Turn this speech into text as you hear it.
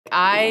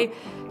I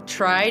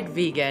tried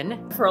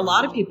vegan. For a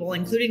lot of people,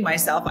 including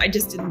myself, I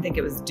just didn't think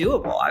it was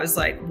doable. I was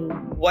like, well,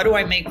 what do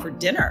I make for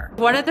dinner?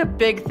 One of the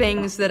big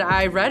things that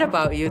I read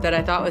about you that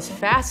I thought was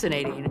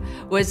fascinating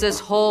was this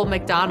whole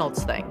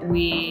McDonald's thing.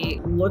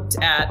 We looked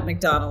at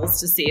McDonald's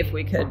to see if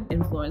we could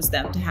influence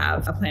them to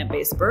have a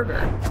plant-based burger.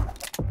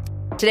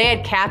 Today I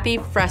had Kathy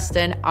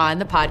Freston on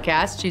the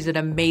podcast. She's an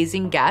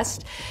amazing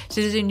guest.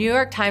 She's a New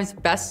York Times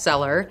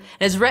bestseller and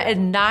has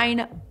written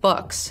 9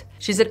 books.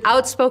 She's an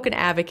outspoken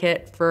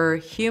advocate for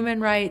human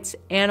rights,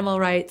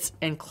 animal rights,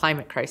 and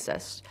climate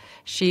crisis.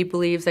 She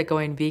believes that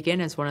going vegan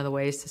is one of the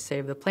ways to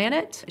save the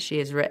planet. She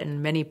has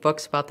written many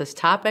books about this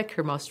topic.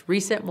 Her most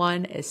recent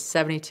one is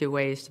 72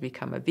 Ways to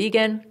Become a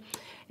Vegan.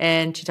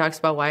 And she talks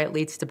about why it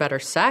leads to better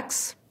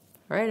sex.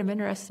 All right, I'm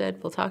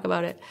interested. We'll talk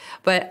about it.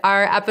 But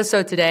our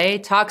episode today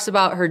talks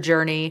about her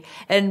journey,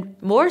 and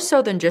more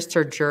so than just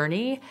her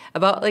journey,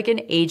 about like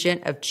an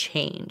agent of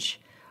change.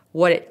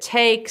 What it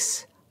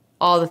takes,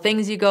 all the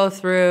things you go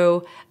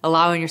through,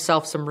 allowing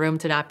yourself some room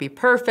to not be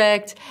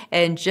perfect,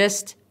 and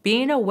just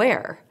being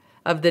aware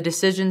of the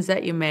decisions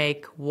that you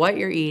make, what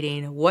you're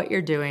eating, what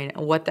you're doing,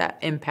 and what that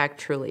impact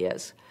truly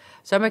is.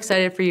 So I'm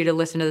excited for you to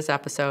listen to this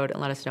episode and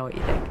let us know what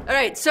you think. All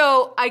right,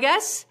 so I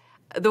guess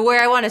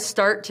where I want to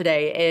start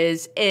today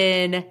is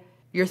in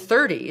your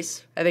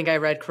 30s, I think I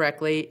read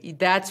correctly,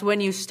 that's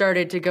when you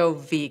started to go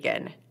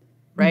vegan,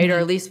 right? Mm-hmm. Or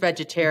at least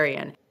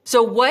vegetarian.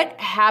 So what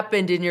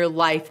happened in your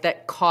life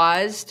that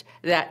caused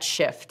that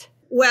shift?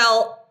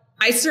 Well,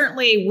 I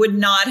certainly would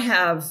not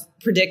have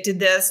predicted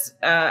this.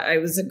 I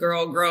was a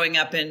girl growing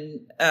up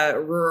in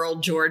rural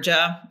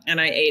Georgia,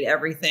 and I ate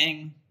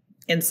everything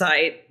in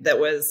sight that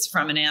was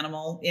from an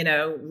animal, you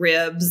know,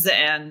 ribs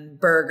and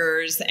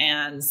burgers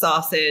and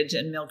sausage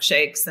and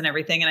milkshakes and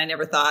everything. And I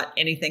never thought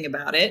anything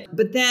about it.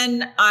 But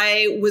then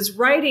I was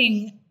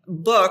writing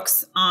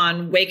books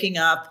on waking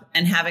up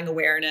and having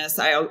awareness.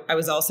 I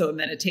was also a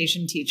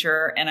meditation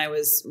teacher, and I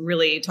was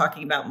really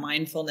talking about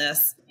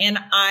mindfulness. And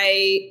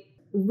I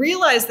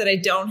realized that I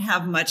don't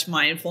have much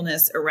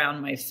mindfulness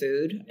around my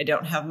food. I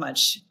don't have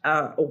much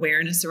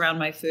awareness around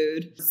my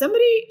food.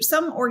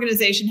 Some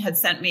organization had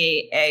sent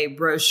me a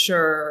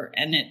brochure,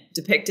 and it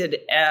depicted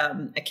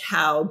a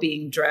cow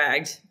being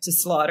dragged to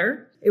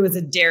slaughter. It was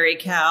a dairy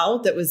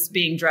cow that was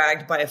being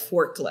dragged by a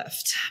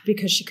forklift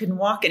because she couldn't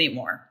walk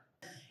anymore.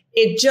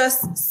 It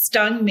just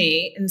stung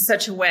me in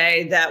such a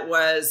way that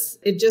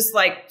it just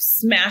like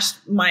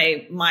smashed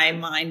my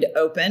mind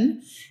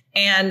open.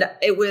 And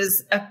it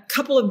was a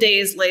couple of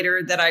days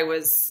later that I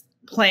was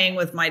playing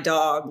with my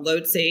dog,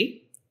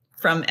 Lotzi,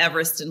 from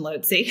Everest and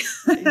Lotzi.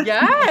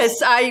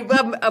 Yes,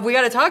 we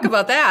got to talk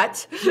about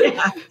that.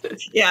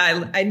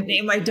 Yeah, I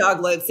named my dog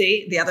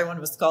Lotzi. The other one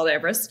was called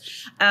Everest.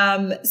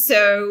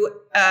 So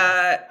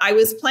I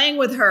was playing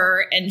with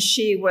her, and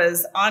she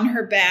was on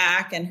her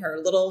back, and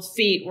her little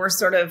feet were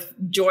sort of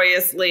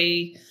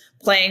joyously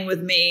playing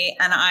with me.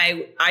 And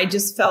I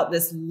just felt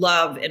this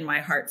love in my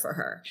heart for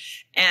her.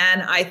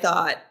 And I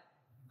thought,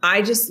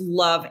 I just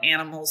love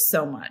animals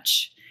so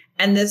much.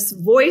 And this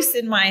voice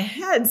in my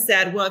head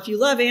said, well, if you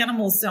love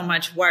animals so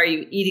much, why are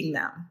you eating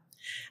them?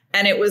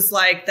 And it was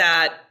like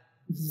that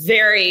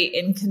very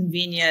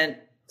inconvenient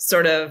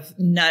sort of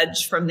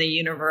nudge from the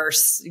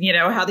universe, you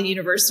know, how the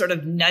universe sort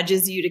of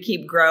nudges you to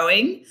keep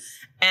growing.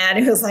 And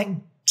it was like,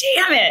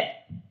 damn it,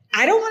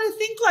 I don't want to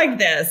think like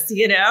this,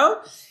 you know?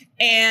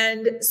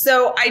 And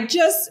so I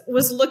just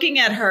was looking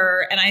at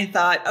her, and I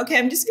thought, okay,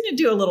 I'm just going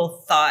to do a little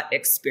thought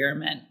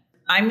experiment.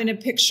 I'm going to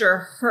picture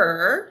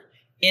her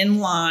in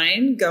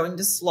line going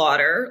to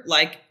slaughter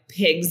like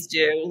pigs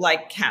do,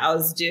 like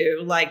cows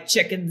do, like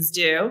chickens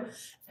do.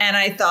 And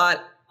I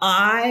thought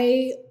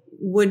I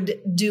would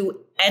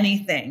do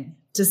anything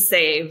to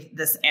save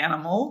this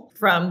animal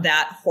from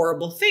that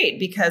horrible fate,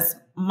 because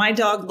my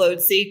dog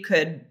Lotzi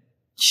could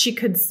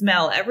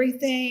smell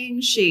everything.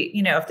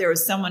 If there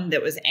was someone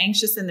that was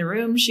anxious in the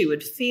room, she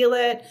would feel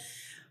it.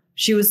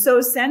 She was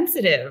so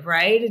sensitive,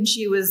 right? And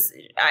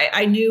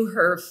I knew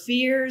her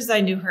fears. I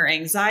knew her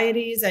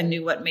anxieties. I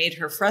knew what made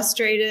her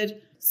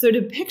frustrated. So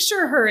to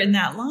picture her in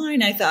that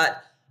line, I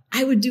thought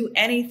I would do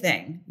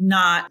anything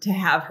not to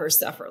have her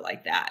suffer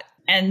like that.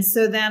 And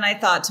so then I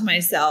thought to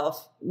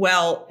myself,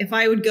 well, if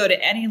I would go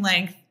to any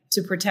length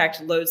to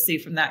protect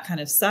Lotzi from that kind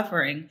of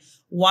suffering,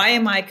 why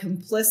am I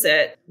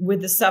complicit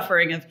with the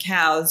suffering of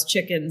cows,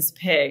 chickens,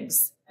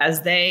 pigs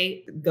as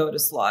they go to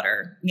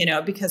slaughter? You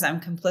know, because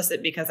I'm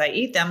complicit because I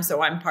eat them.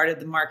 So I'm part of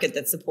the market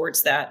that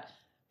supports that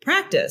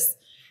practice.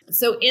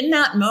 So in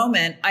that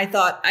moment, I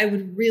thought I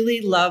would really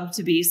love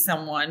to be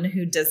someone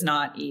who does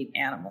not eat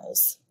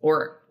animals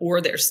or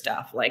their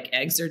stuff like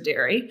eggs or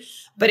dairy.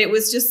 But it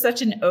was just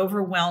such an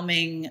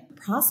overwhelming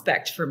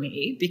prospect for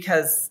me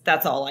because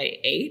that's all I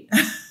ate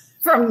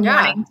from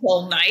morning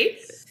till night.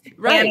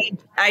 Right. And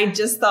I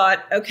just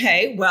thought,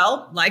 okay,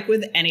 well, like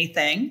with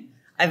anything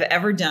I've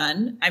ever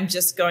done, I'm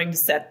just going to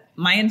set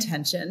my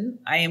intention.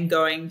 I am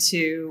going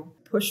to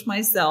push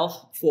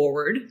myself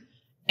forward,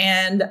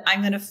 and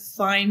I'm going to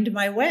find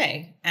my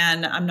way,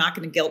 and I'm not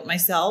going to guilt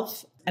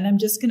myself. And I'm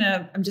just going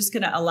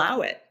to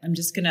allow it. I'm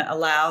just going to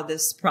allow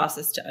this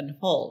process to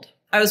unfold.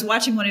 I was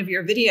watching one of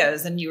your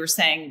videos and you were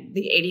saying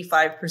the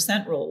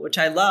 85% rule, which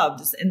I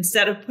loved.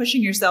 Instead of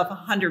pushing yourself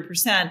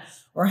 100%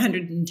 or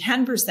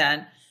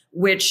 110%,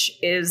 which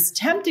is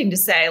tempting to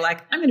say,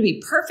 like, I'm going to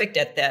be perfect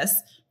at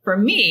this. For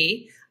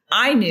me,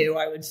 I knew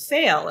I would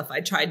fail if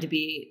I tried to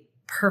be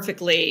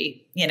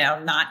perfectly,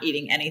 not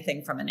eating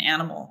anything from an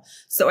animal.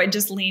 So I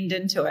just leaned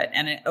into it.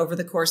 And over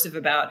the course of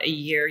about a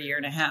year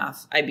and a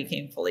half, I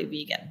became fully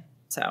vegan.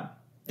 So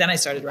then I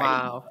started writing.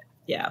 Wow.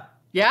 Yeah.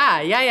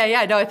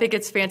 Yeah. No, I think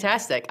it's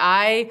fantastic.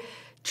 I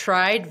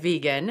tried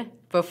vegan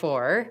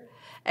before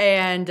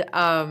and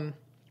I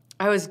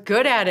was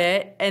good at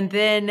it. And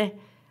then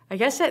I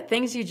guess that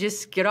things you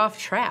just get off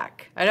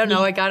track. I don't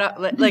know. I got up,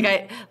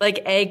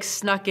 like eggs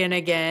snuck in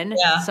again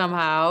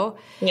somehow.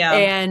 Yeah.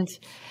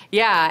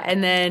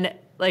 And then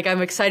like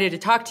I'm excited to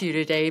talk to you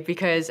today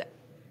because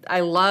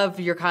I love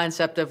your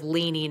concept of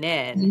leaning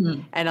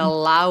in and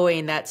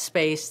allowing that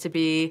space to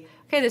be,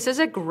 okay, this is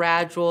a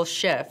gradual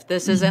shift.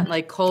 This isn't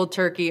like cold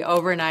turkey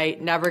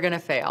overnight, never going to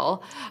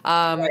fail.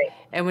 Right.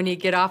 And when you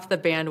get off the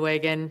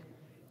bandwagon,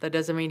 that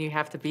doesn't mean you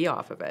have to be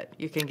off of it.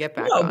 You can get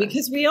back on.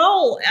 Because we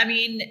all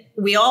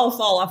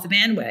fall off the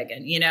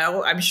bandwagon.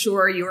 I'm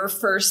sure your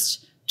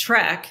first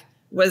trek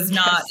was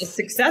not a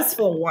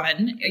successful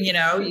one.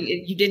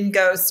 You didn't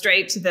go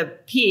straight to the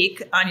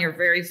peak on your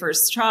very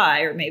first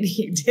try, or maybe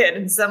you did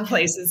in some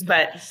places.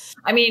 But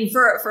I mean,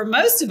 for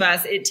most of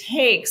us, it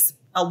takes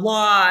a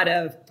lot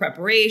of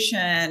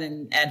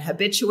preparation and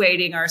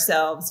habituating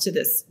ourselves to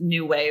this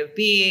new way of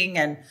being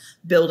and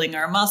building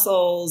our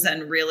muscles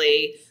and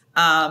really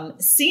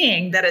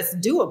seeing that it's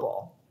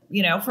doable.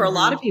 For a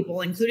lot of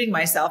people, including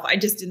myself, I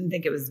just didn't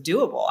think it was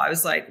doable. I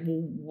was like,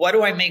 well, what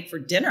do I make for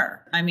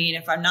dinner? I mean,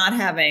 if I'm not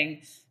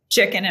having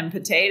chicken and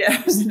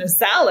potatoes and a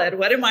salad,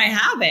 what am I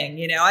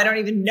having? I don't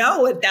even know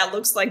what that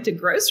looks like to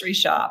grocery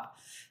shop.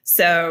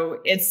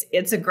 So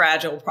it's a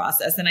gradual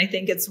process. And I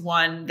think it's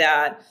one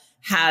that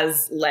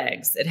has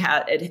legs.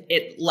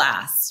 It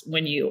lasts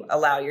when you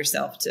allow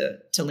yourself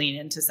to lean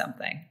into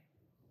something.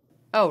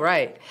 Oh,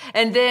 right.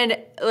 And then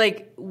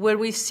like when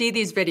we see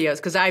these videos,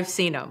 because I've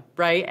seen them,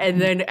 right? And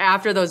then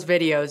after those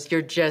videos,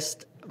 you're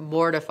just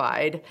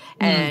mortified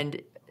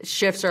and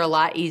shifts are a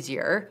lot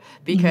easier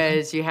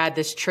because you had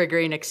this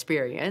triggering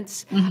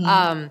experience.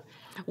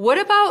 What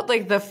about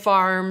like the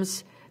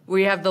farms where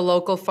you have the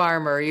local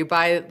farmer, you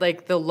buy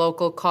like the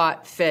local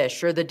caught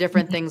fish or the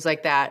different things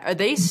like that? Are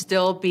they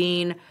still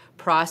being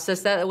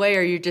processed that way? Or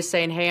are you just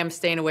saying, hey, I'm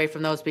staying away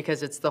from those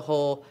because it's the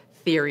whole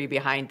theory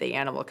behind the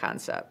animal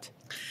concept?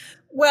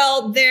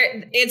 Well,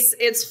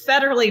 it's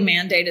federally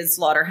mandated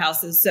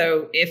slaughterhouses.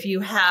 So if you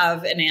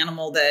have an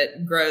animal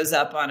that grows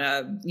up on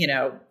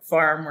a,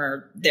 farm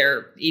where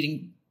they're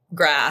eating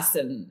grass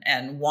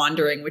and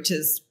wandering, which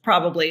is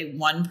probably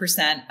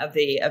 1% of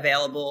the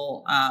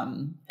available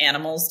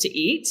animals to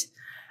eat,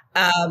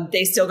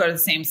 they still go to the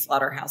same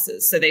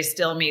slaughterhouses. So they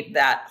still meet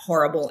that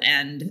horrible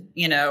end,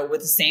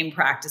 with the same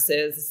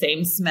practices, the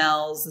same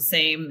smells, the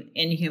same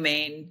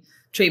inhumane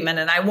treatment.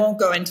 And I won't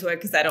go into it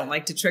because I don't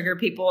like to trigger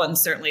people. And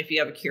certainly if you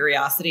have a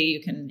curiosity,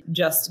 you can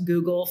just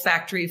Google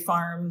factory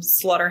farm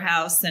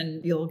slaughterhouse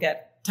and you'll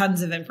get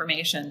tons of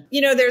information.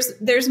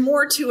 There's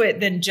more to it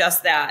than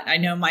just that. I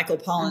know Michael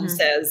Pollan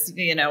says,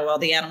 well,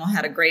 the animal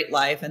had a great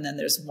life and then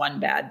there's one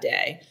bad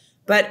day.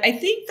 But I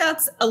think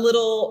that's a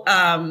little,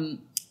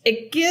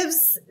 it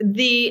gives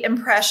the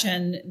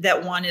impression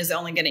that one is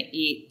only going to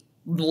eat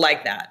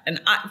like that. And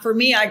for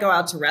me, I go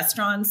out to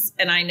restaurants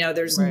and I know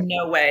there's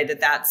no way that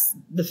that's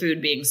the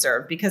food being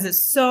served because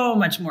it's so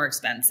much more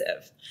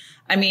expensive.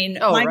 I mean,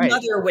 my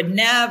mother would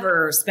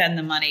never spend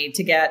the money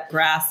to get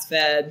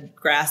grass-fed,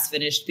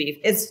 grass-finished beef.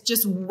 It's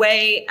just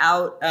way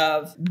out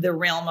of the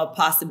realm of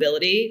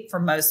possibility for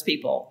most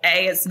people.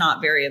 It's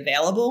not very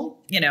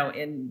available,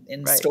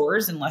 in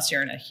stores unless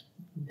you're in a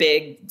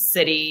big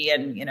city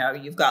and,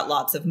 you've got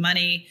lots of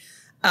money.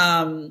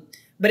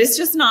 But it's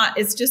just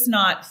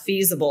not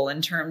feasible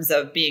in terms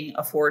of being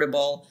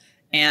affordable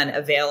and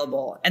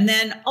available. And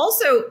then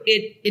also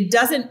it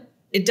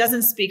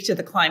doesn't speak to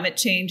the climate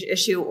change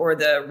issue or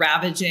the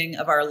ravaging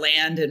of our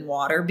land and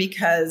water,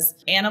 because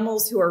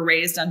animals who are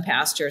raised on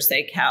pasture,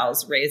 say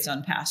cows raised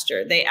on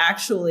pasture, they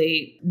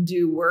actually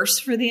do worse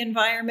for the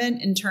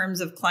environment in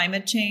terms of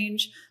climate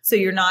change. So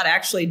you're not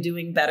actually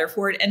doing better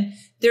for it. And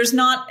there's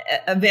not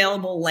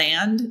available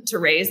land to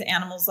raise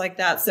animals like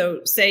that.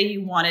 So say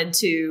you wanted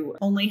to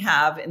only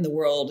have in the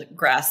world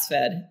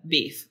grass-fed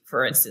beef,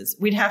 for instance,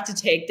 we'd have to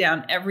take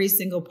down every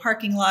single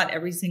parking lot,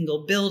 every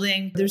single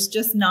building. There's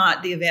just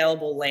not the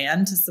available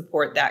land to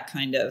support that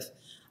kind of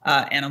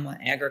animal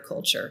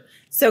agriculture.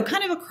 So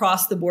kind of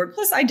across the board.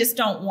 Plus, I just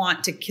don't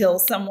want to kill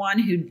someone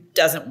who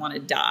doesn't want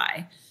to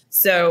die.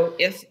 So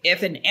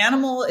if an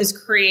animal is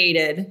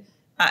created,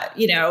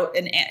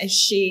 and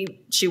she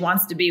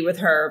wants to be with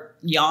her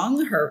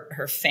young,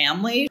 her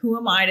family, who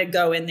am I to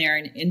go in there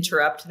and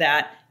interrupt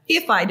that?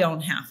 if I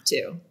don't have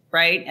to,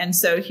 right? And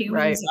so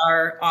humans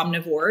are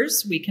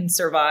omnivores. We can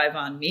survive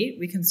on meat.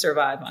 We can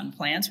survive on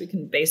plants. We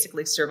can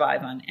basically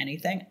survive on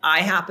anything.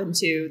 I happen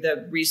to,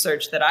 the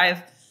research that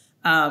I've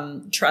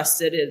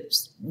trusted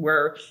is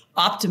we're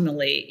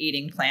optimally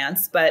eating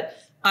plants, but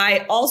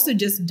I also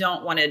just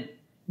don't want to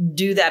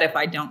do that if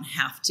I don't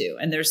have to.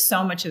 And there's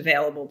so much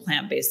available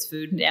plant-based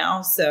food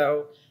now.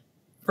 So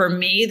for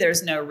me,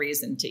 there's no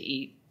reason to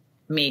eat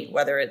meat,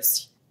 whether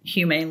it's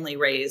humanely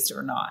raised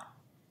or not.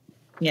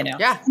 You know,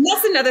 and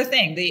that's another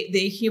thing.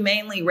 The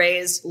humanely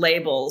raised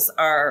labels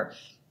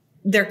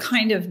they're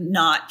kind of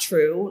not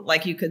true.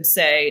 Like you could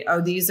say,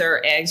 oh, these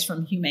are eggs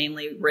from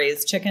humanely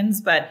raised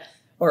chickens,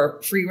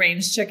 or free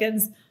range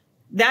chickens.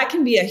 That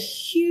can be a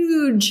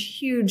huge,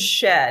 huge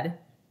shed.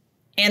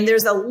 And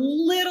there's a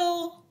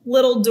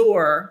little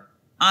door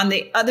on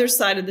the other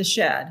side of the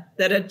shed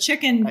that a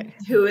chicken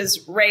who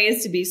is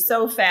raised to be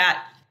so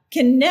fat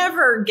can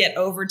never get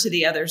over to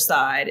the other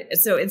side.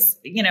 So it's,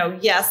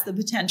 yes, the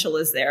potential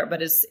is there,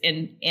 but it's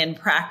in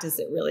practice,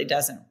 it really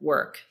doesn't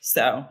work.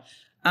 So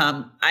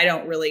I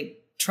don't really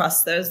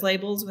trust those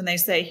labels when they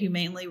say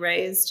humanely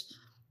raised.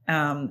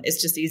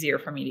 It's just easier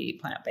for me to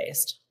eat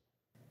plant-based.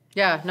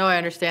 Yeah, no, I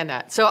understand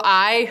that. So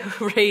I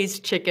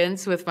raised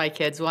chickens with my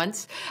kids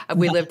once.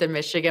 We lived in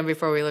Michigan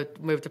before we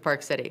moved to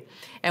Park City.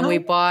 And we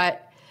bought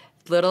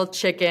little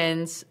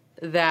chickens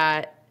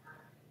that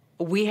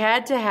we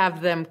had to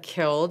have them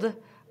killed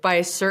by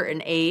a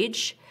certain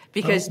age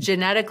because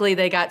genetically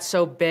they got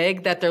so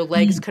big that their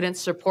legs couldn't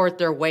support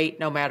their weight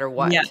no matter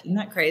what. Yeah, isn't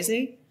that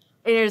crazy?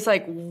 And it was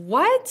like,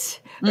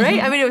 what?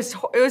 Right? I mean,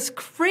 it was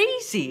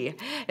crazy.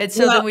 And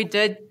so then we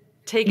did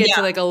take it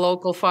to like a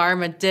local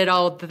farm and did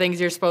all the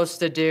things you're supposed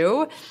to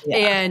do. Yeah.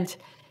 And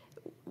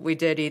we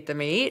did eat the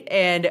meat.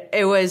 And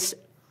it's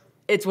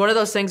one of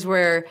those things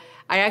where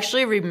I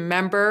actually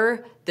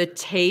remember the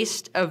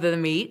taste of the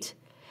meat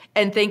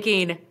and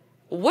thinking,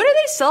 what do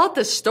they sell at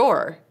the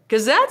store?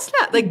 Because that's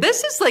not like,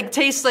 this is like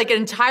tastes like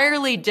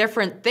entirely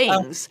different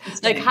things.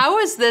 Like, how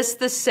is this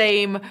the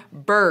same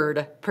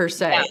bird per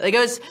se? Yeah. Like it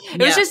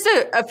was just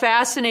a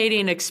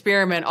fascinating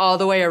experiment all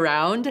the way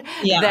around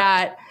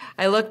that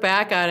I look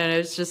back on it and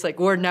it's just like,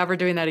 we're never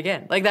doing that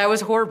again. Like that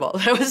was horrible.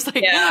 That was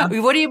like,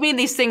 what do you mean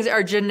these things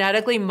are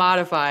genetically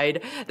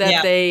modified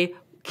that they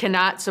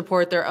cannot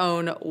support their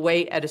own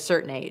weight at a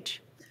certain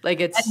age? Like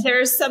and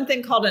there's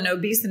something called an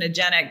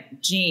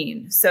obesogenic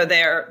gene. So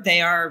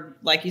they are,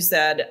 like you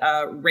said,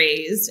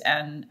 raised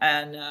and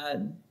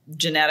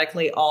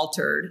genetically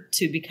altered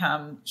to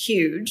become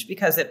huge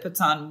because it puts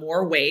on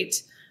more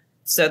weight.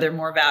 So they're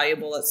more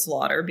valuable at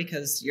slaughter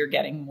because you're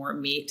getting more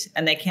meat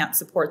and they can't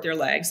support their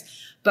legs.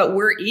 But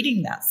we're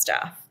eating that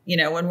stuff.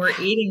 When we're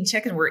eating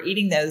chicken, we're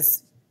eating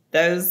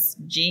those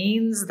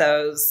genes,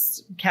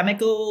 those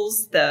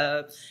chemicals,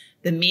 the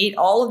meat,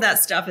 all of that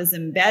stuff is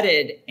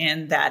embedded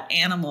in that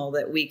animal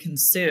that we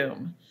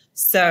consume.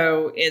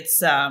 So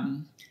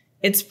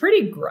it's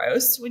pretty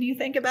gross when you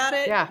think about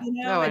it. Yeah,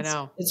 I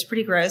know. It's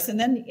pretty gross. And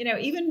then,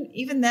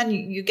 even then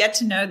you get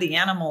to know the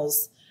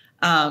animals.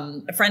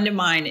 A friend of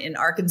mine in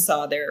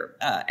Arkansas, they're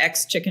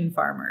ex-chicken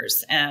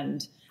farmers.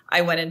 And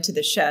I went into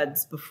the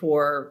sheds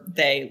before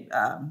they,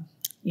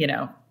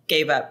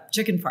 gave up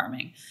chicken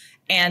farming.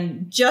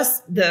 And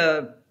just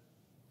the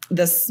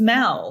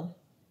smell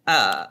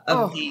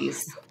of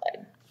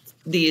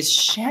these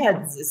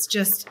sheds is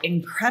just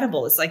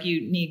incredible. It's like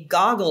you need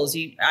goggles.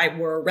 I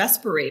wore a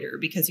respirator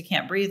because you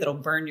can't breathe. It'll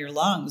burn your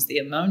lungs, the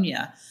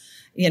ammonia.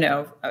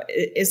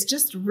 It's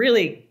just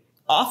really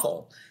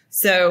awful.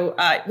 So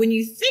when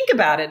you think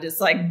about it, it's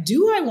like,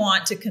 do I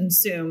want to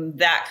consume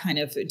that kind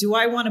of food? Do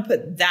I want to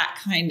put that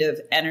kind of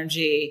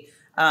energy,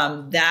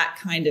 that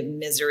kind of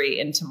misery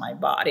into my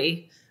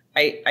body?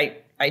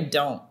 I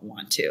don't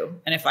want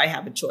to. And if I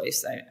have a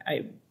choice,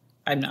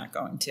 I'm not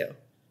going to.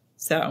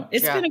 So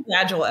it's been a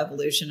gradual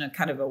evolution, a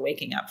kind of a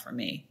waking up for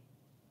me.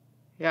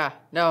 Yeah,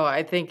 no,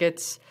 I think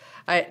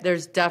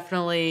there's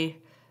definitely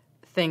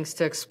things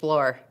to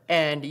explore,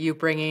 and you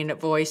bringing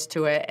voice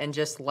to it and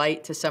just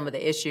light to some of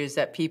the issues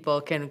that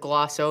people can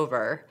gloss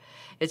over.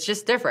 It's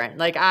just different.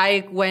 Like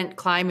I went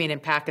climbing in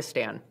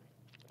Pakistan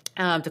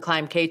to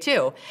climb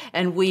K2,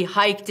 and we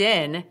hiked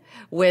in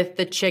with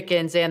the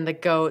chickens and the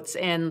goats,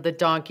 and the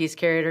donkeys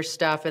carried our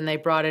stuff, and they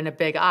brought in a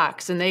big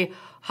ox, and they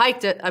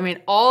hiked it,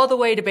 all the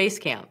way to base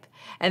camp.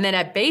 And then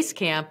at base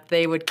camp,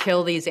 they would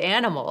kill these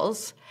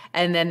animals,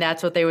 and then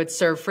that's what they would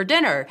serve for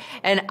dinner.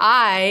 And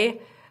I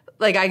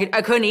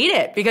couldn't eat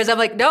it because I'm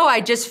like, no,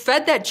 I just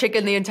fed that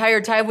chicken the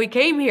entire time we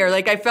came here.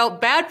 Like I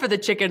felt bad for the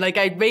chicken. Like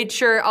I made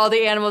sure all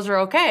the animals were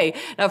okay.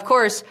 Now, of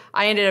course,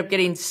 I ended up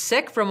getting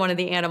sick from one of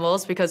the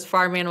animals because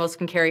farm animals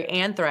can carry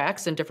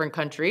anthrax in different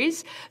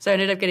countries. So I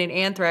ended up getting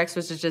anthrax,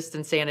 which is just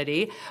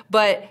insanity.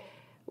 But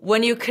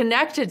when you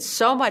connected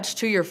so much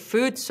to your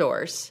food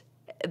source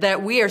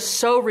that we are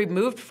so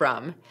removed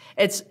from,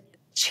 it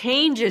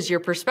changes your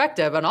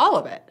perspective on all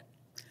of it.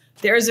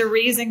 There's a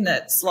reason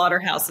that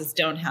slaughterhouses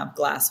don't have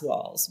glass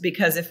walls,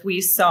 because if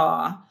we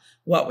saw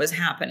what was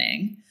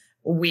happening,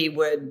 we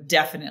would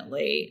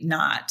definitely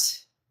not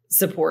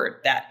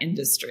support that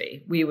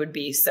industry. We would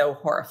be so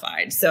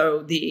horrified.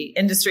 So the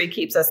industry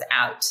keeps us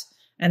out.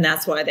 And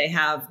that's why they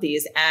have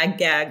these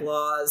ag-gag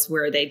laws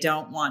where they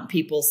don't want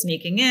people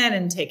sneaking in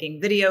and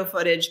taking video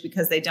footage,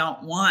 because they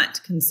don't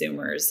want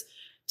consumers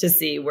to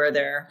see where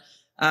their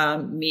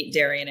meat,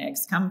 dairy, and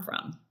eggs come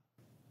from.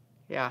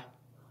 Yeah.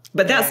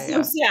 But that's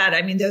so sad.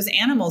 I mean, those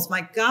animals,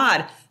 my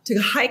God, to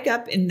hike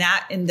up in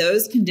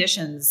those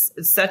conditions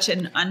is such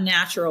an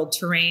unnatural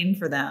terrain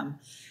for them.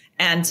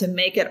 And to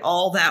make it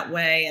all that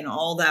way and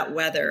all that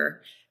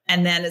weather.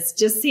 And then it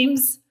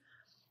seems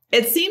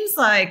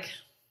like,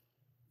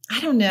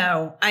 I don't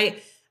know.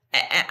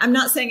 I'm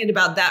not saying it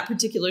about that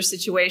particular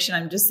situation.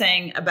 I'm just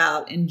saying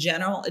about in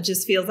general, it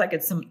just feels like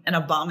it's an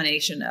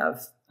abomination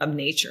of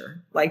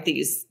nature. Like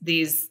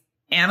these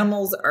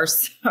animals are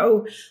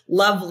so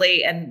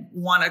lovely and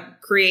want to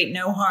create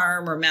no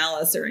harm or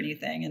malice or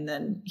anything. And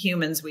then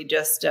humans, we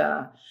just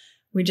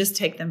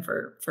take them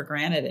for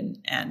granted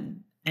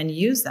and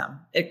use them.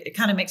 It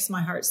kind of makes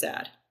my heart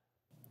sad.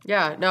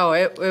 Yeah, no,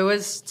 it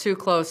was too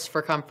close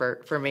for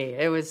comfort for me.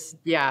 It was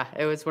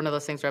one of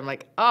those things where I'm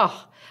like,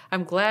 oh,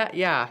 I'm glad.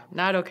 Yeah,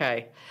 not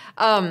okay.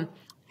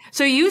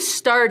 So you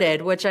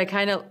started, which I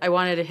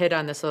wanted to hit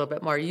on this a little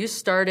bit more. You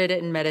started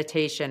in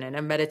meditation and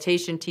a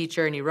meditation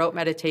teacher, and you wrote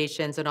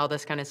meditations and all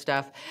this kind of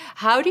stuff.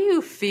 How do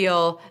you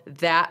feel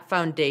that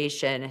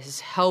foundation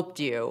has helped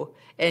you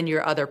in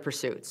your other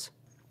pursuits?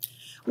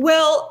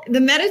 Well,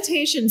 the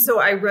meditation, so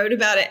I wrote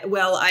about it.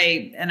 Well,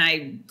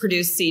 I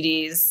produced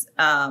CDs,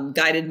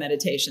 guided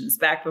meditations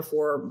back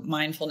before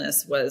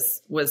mindfulness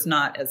was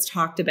not as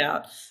talked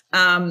about.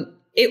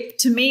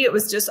 To me, it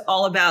was just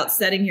all about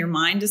setting your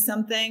mind to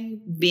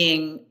something,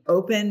 being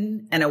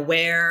open and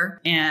aware,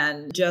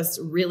 and just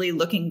really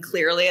looking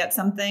clearly at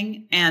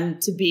something,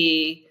 and to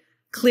be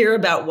clear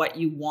about what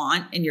you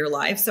want in your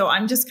life. So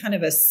I'm just kind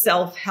of a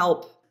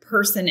self-help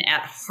person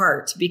at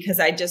heart, because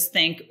I just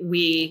think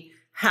we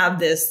have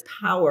this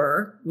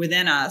power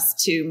within us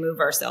to move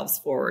ourselves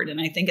forward. And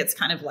I think it's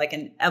kind of like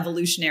an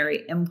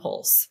evolutionary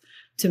impulse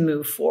to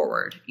move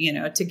forward,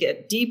 to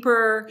get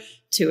deeper,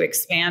 to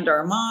expand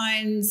our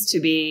minds, to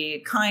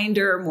be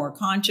kinder, more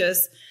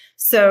conscious.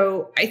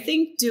 So I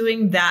think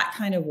doing that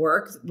kind of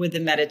work with the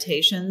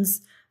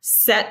meditations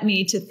set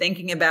me to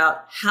thinking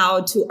about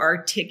how to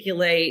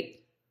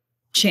articulate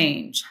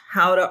change,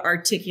 how to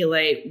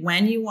articulate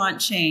when you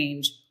want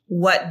change,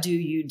 what do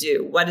you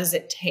do? What does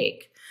it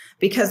take?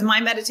 Because my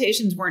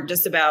meditations weren't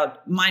just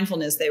about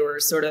mindfulness. They were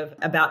sort of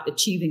about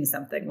achieving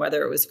something,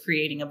 whether it was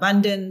creating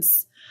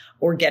abundance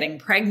or getting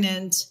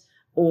pregnant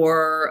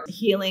or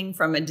healing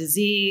from a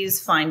disease,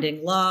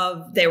 finding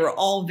love. They were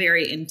all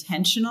very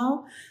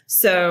intentional.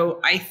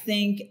 So I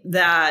think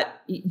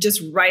that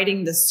just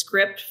writing the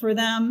script for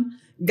them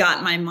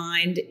got my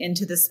mind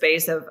into the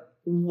space of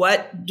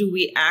what do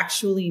we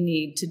actually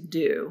need to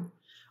do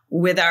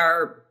with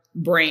our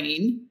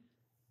brain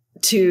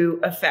to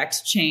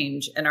affect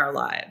change in our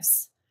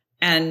lives.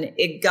 And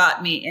it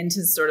got me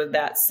into sort of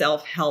that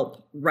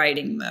self-help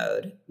writing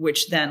mode,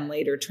 which then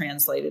later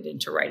translated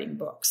into writing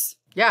books.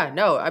 Yeah,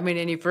 no, I mean,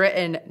 and you've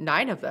written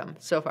 9 of them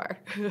so far,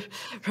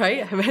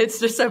 right? I mean, it's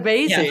just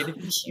amazing. Yeah, I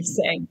keep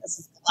saying this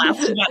is the last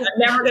one. I'm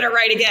never going to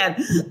write again.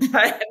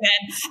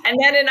 and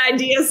then an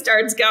idea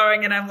starts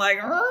going and I'm like,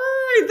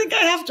 I think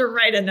I have to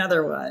write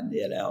another one,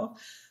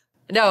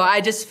 No,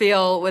 I just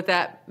feel with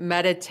that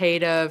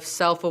meditative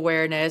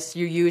self-awareness,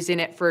 you're using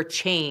it for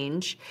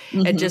change.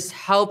 Mm-hmm. It just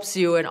helps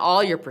you in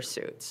all your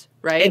pursuits,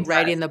 right?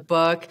 Writing the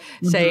book,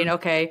 saying,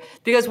 okay,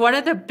 because one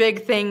of the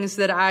big things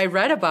that I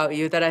read about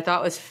you that I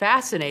thought was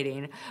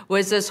fascinating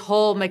was this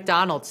whole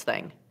McDonald's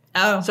thing.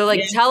 Oh, so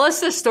tell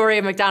us the story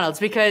of McDonald's,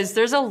 because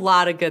there's a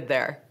lot of good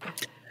there.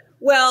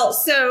 Well,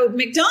 so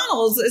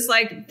McDonald's is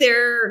like,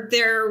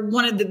 they're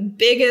one of the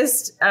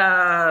biggest,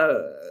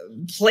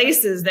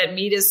 places that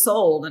meat is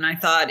sold. And I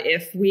thought,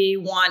 if we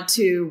want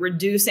to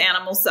reduce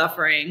animal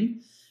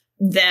suffering,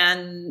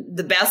 then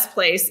the best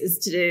place is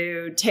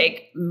to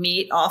take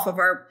meat off of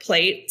our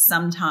plate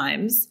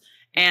sometimes.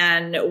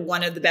 And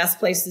one of the best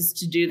places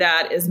to do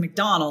that is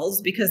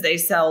McDonald's, because they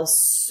sell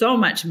so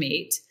much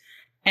meat.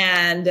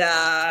 And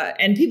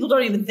people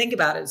don't even think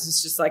about it.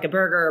 It's just like a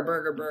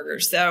burger.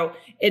 So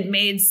it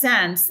made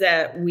sense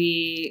that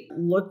we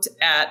looked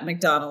at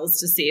McDonald's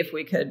to see if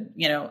we could,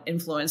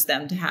 influence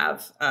them to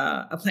have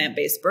a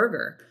plant-based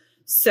burger.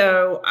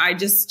 So I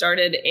just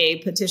started a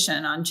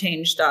petition on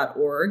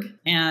change.org,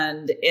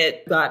 and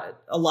it got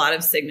a lot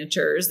of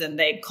signatures, and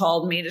they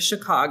called me to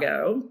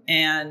Chicago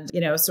and,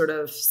 sort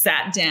of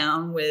sat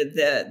down with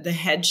the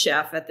head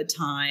chef at the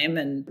time.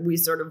 And we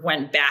sort of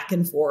went back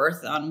and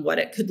forth on what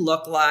it could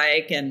look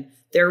like. And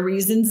their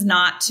reason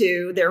not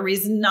to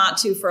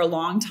for a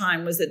long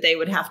time was that they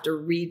would have to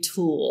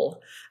retool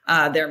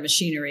their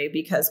machinery,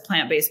 because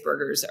plant-based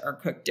burgers are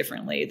cooked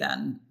differently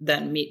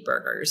than meat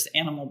burgers,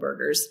 animal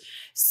burgers.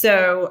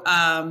 So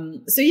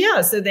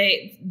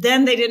they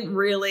didn't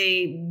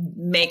really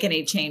make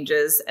any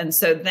changes. And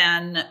so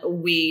then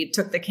we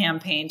took the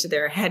campaign to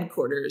their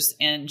headquarters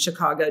in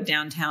Chicago,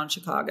 downtown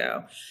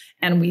Chicago.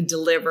 And we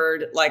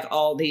delivered like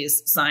all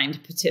these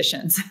signed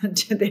petitions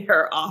to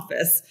their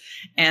office.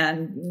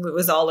 And it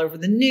was all over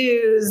the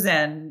news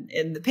and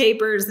in the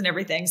papers and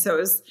everything.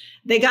 So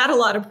they got a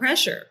lot of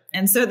pressure.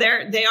 And so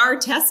they are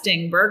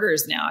testing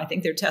burgers now. I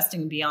think they're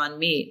testing Beyond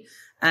Meat.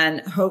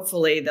 And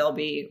hopefully they'll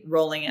be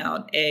rolling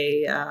out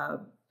a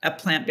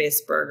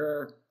plant-based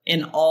burger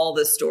in all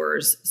the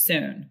stores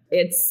soon.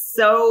 It's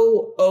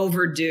so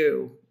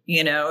overdue.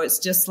 It's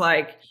just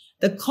like,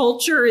 the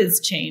culture is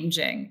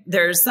changing.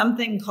 There's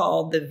something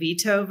called the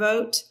veto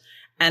vote.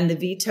 And the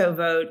veto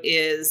vote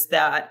is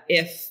that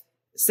if,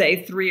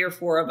 say, 3 or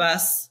 4 of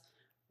us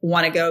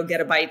want to go get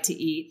a bite to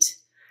eat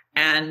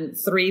and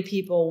 3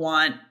 people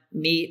want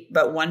meat,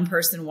 but 1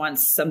 person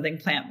wants something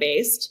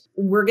plant-based,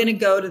 we're going to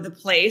go to the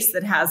place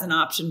that has an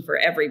option for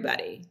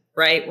everybody,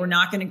 right? We're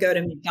not going to go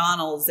to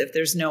McDonald's if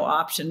there's no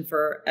option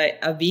for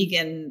a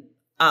vegan,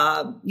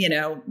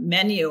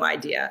 menu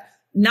idea.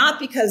 Not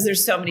because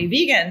there's so many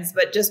vegans,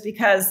 but just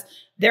because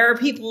there are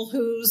people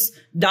whose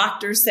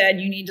doctor said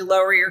you need to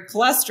lower your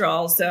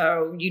cholesterol,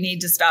 so you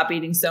need to stop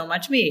eating so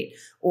much meat.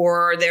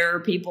 Or there are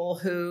people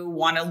who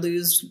want to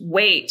lose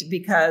weight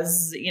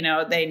because,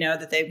 they know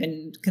that they've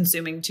been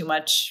consuming too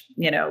much,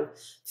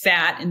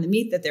 fat in the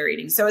meat that they're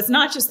eating. So it's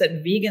not just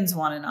that vegans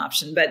want an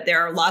option, but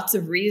there are lots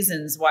of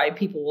reasons why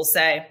people will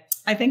say,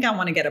 I think I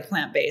want to get a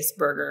plant-based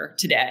burger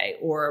today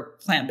or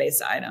a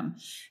plant-based item.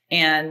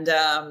 And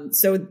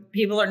so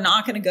people are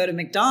not going to go to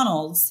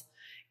McDonald's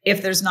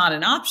if there's not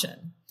an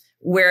option.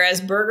 Whereas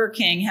Burger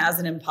King has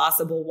an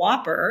Impossible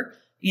Whopper,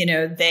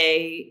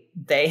 they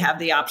have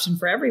the option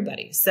for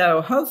everybody.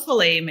 So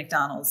hopefully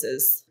McDonald's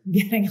is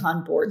getting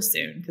on board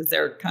soon because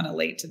they're kind of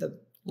late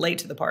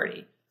to the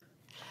party.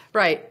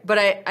 Right. But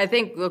I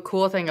think the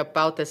cool thing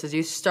about this is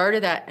you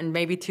started that in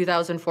maybe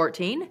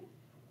 2014.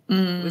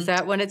 Was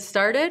that when it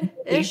started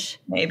ish?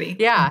 Maybe.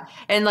 Yeah.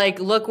 And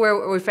look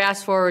where we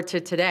fast forward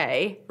to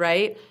today,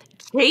 right?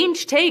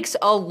 Change takes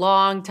a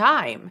long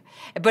time,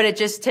 but it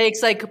just takes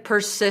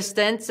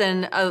persistence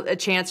and a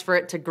chance for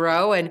it to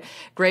grow, and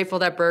grateful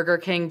that Burger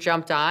King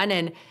jumped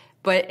on.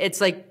 But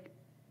it's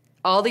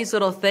all these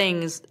little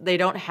things, they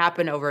don't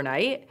happen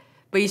overnight,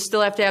 but you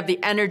still have to have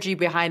the energy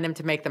behind them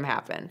to make them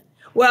happen.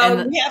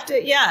 Well, we have to,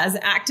 as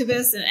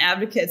activists and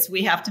advocates,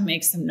 we have to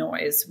make some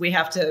noise. We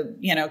have to,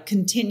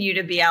 continue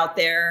to be out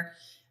there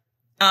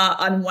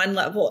on one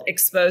level,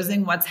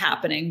 exposing what's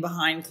happening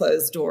behind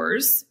closed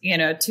doors,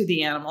 to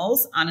the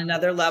animals. On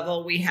another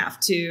level, we have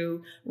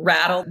to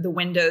rattle the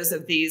windows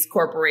of these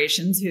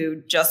corporations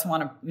who just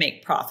want to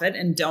make profit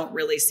and don't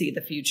really see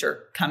the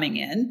future coming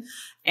in.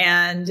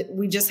 And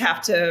we just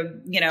have to,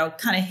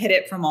 kind of hit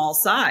it from all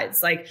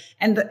sides.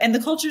 And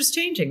the culture is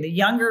changing. The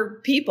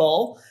younger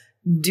people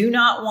do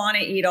not want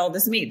to eat all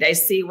this meat. They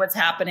see what's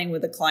happening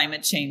with the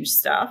climate change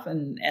stuff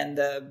and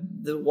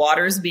the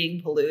waters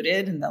being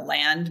polluted and the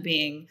land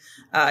being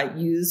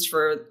used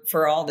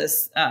for all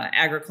this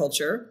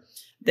agriculture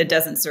that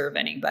doesn't serve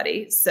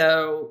anybody.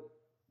 So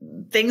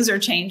things are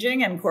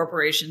changing and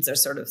corporations are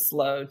sort of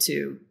slow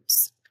to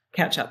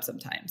catch up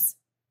sometimes.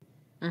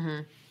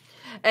 Mm-hmm.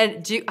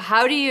 And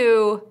how do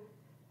you,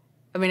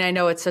 I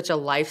know it's such a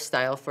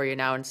lifestyle for you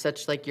now and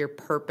such your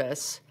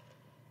purpose.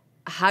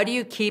 How do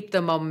you keep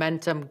the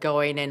momentum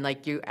going and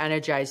you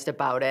energized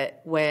about it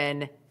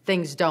when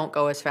things don't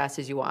go as fast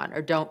as you want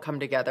or don't come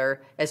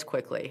together as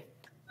quickly?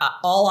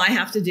 All I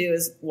have to do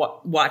is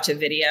watch a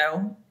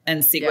video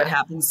and see what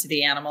happens to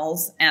the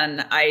animals.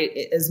 And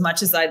as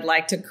much as I'd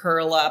like to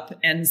curl up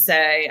and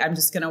say, I'm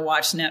just going to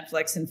watch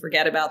Netflix and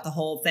forget about the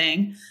whole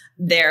thing,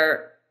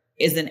 there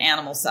is an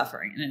animal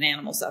suffering and an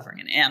animal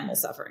suffering and an animal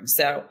suffering.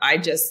 So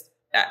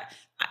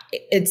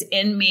it's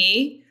in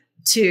me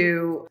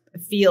to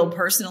feel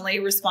personally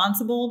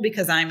responsible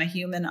because I'm a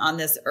human on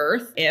this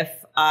earth. If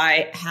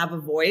I have a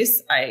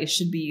voice, I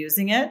should be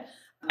using it.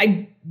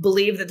 I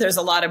believe that there's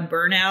a lot of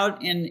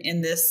burnout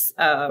in this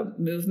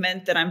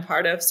movement that I'm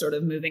part of, sort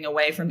of moving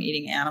away from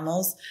eating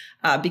animals,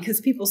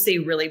 because people see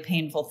really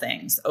painful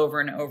things over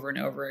and over and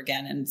over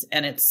again.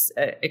 And it's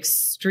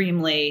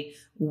extremely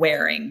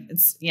wearing.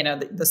 It's,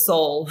 the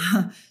soul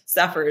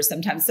suffers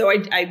sometimes. So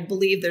I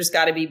believe there's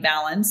got to be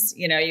balance.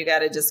 You got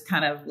to just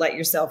kind of let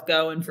yourself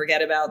go and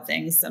forget about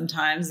things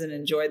sometimes and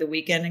enjoy the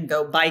weekend and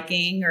go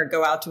biking or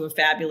go out to a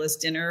fabulous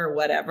dinner or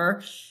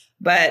whatever.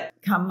 But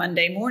come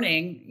Monday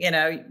morning,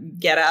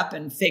 get up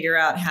and figure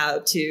out how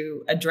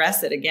to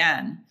address it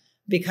again.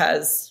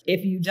 Because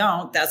if you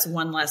don't, that's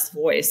one less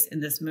voice in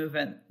this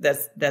movement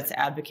that's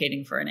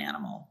advocating for an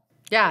animal.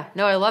 Yeah,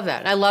 no, I love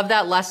that. I love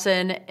that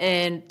lesson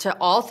into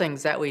all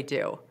things that we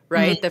do,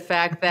 right? Mm-hmm. The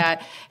fact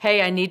that,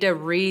 hey, I need to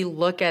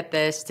re-look at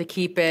this to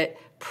keep it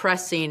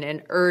pressing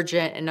and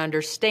urgent and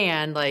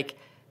understand,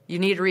 you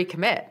need to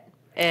recommit.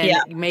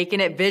 And making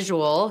it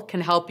visual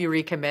can help you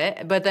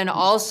recommit, but then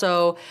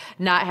also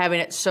not having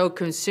it so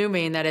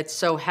consuming that it's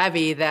so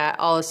heavy that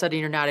all of a sudden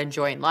you're not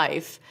enjoying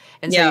life.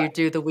 And so you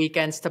do the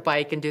weekends to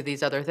bike and do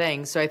these other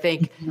things. So I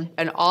think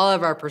in all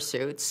of our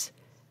pursuits,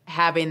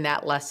 having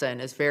that lesson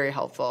is very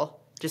helpful.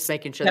 Just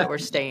making sure that we're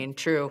staying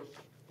true.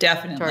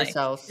 Definitely. To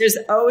ourselves. There's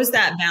always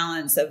that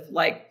balance of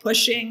like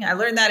pushing. I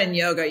learned that in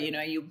yoga,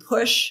 you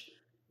push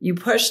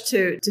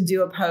to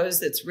do a pose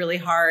that's really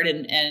hard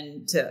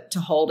and to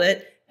hold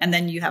it. And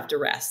then you have to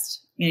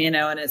rest, and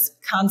it's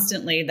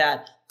constantly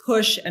that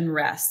push and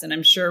rest. And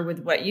I'm sure with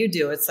what you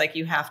do, it's like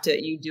you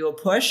do a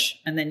push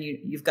and then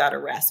you've got to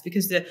rest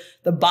because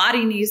the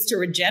body needs to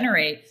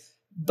regenerate.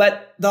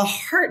 But the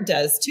heart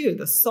does too.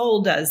 The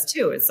soul does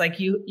too. It's like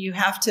you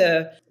have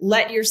to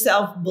let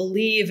yourself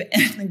believe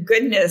in the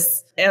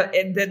goodness,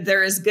 that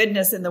there is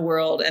goodness in the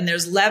world and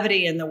there's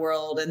levity in the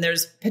world and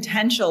there's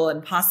potential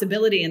and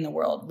possibility in the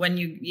world. When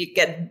you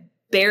get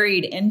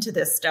buried into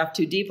this stuff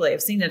too deeply,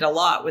 I've seen it a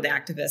lot with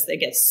activists. They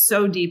get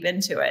so deep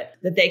into it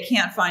that they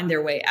can't find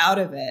their way out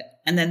of it.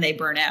 And then they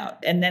burn out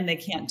and then they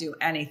can't do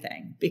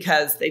anything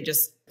because they've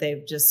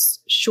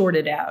just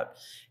shorted out.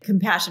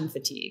 Compassion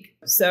fatigue.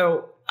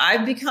 So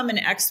I've become an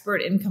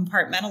expert in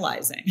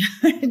compartmentalizing.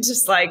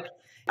 Just like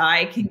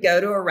I can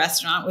go to a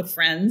restaurant with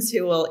friends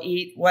who will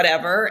eat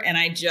whatever, and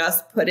I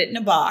just put it in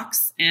a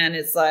box. And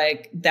it's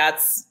like,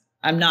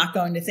 I'm not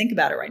going to think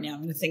about it right now.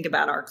 I'm going to think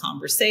about our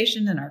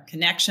conversation and our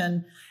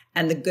connection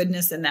and the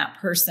goodness in that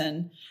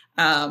person,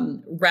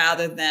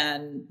 rather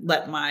than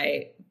let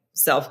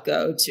myself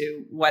go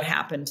to what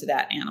happened to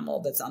that animal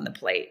that's on the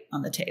plate,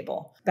 on the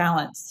table.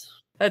 Balance.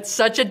 That's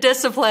such a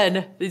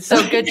discipline.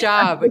 So good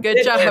job.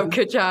 Good job.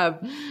 Good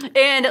job.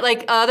 And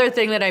like other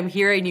thing that I'm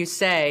hearing you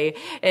say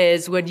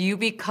is when you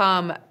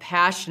become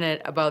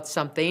passionate about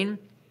something,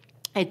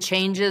 it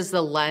changes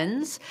the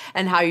lens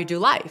and how you do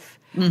life,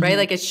 right?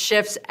 Like it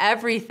shifts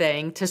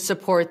everything to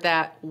support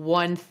that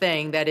one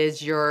thing that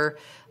is your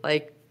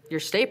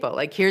staple.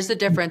 Like here's the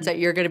difference that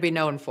you're going to be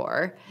known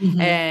for,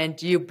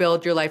 and you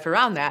build your life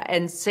around that.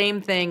 And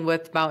same thing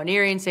with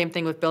mountaineering, same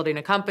thing with building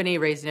a company,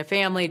 raising a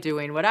family,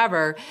 doing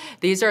whatever.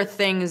 These are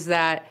things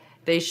that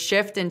they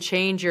shift and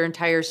change your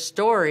entire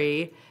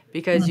story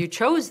because you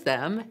chose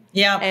them.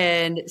 Yeah.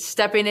 And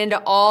stepping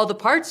into all the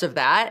parts of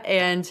that.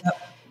 And,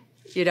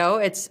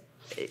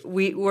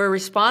 we're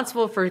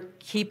responsible for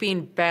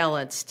keeping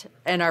balanced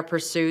in our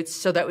pursuits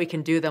so that we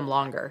can do them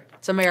longer.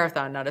 It's a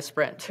marathon, not a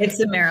sprint. It's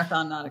a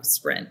marathon, not a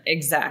sprint.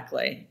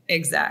 Exactly.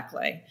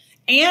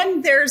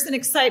 And there's an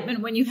excitement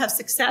when you have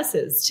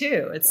successes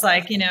too. It's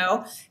like, when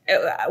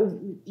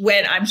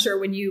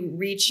you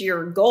reach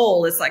your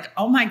goal, it's like,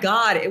 oh my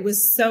God, it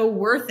was so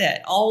worth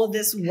it. All of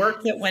this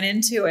work that went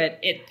into it,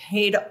 it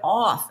paid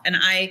off. And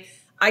I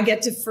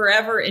get to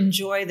forever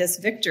enjoy this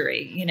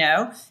victory,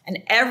 and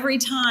every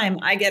time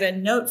I get a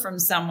note from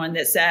someone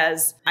that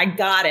says, I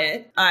got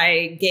it,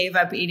 I gave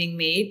up eating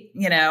meat,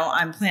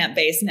 I'm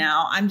plant-based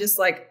now. I'm just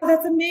like, oh,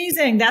 that's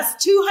amazing.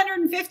 That's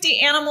 250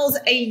 animals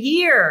a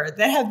year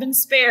that have been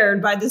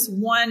spared by this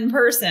one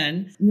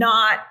person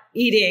not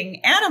eating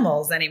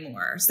animals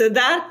anymore. So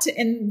that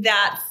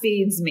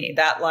feeds me,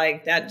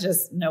 that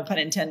just, no pun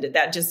intended,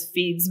 that just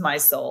feeds my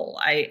soul.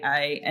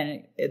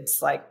 And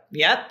it's like,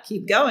 yep,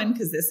 keep going.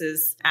 Cause this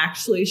is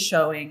actually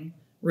showing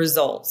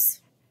results.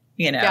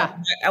 Yeah.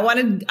 I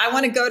want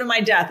to go to my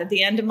death. At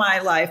the end of my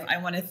life, I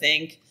want to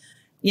think,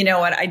 you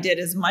know what, I did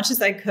as much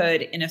as I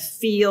could in a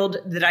field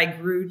that I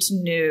grew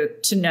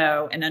to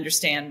know and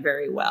understand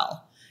very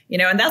well.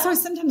 And that's why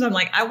sometimes I'm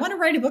like, I want to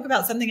write a book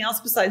about something else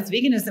besides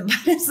veganism.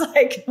 But it's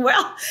like,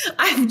 well,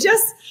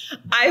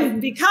 I've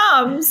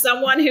become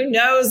someone who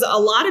knows a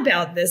lot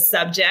about this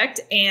subject.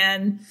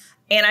 And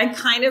I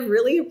kind of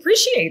really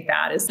appreciate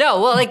that.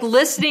 Like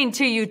listening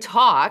to you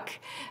talk,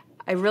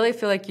 I really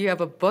feel like you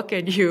have a book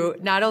in you,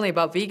 not only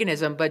about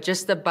veganism, but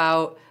just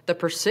about the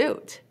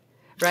pursuit.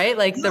 Right?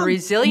 Like the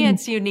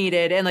resilience you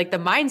needed and like the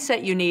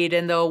mindset you need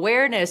and the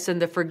awareness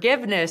and the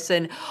forgiveness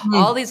and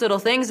all these little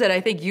things that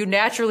I think you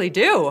naturally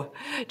do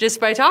just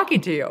by talking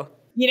to you.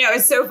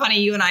 It's so funny.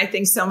 You and I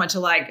think so much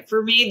alike.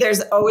 For me,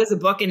 there's always a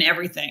book in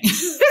everything.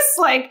 It's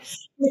like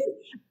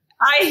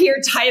I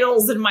hear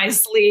titles in my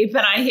sleep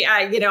and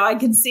I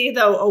can see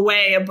a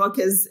way a book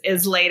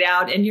is laid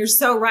out. And you're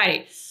so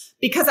right.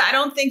 Because I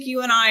don't think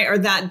you and I are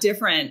that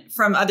different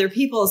from other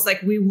people. It's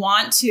like we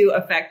want to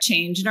affect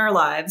change in our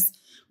lives,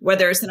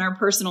 whether it's in our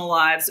personal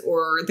lives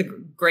or the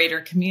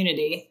greater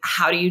community.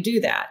 How do you do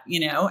that?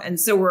 And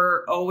so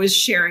we're always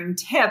sharing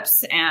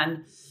tips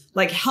and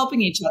like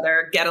helping each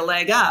other get a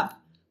leg up.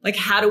 Like,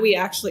 how do we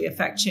actually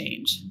affect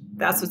change?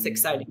 That's what's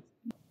exciting.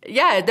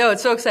 Yeah, no,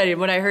 it's so exciting.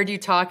 When I heard you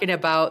talking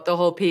about the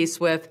whole piece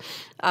with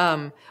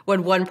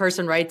when one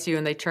person writes you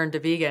and they turn to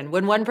vegan,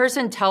 when one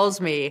person tells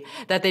me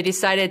that they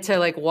decided to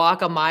like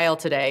walk a mile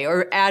today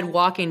or add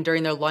walking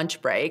during their lunch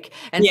break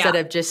instead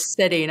of just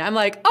sitting, I'm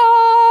like,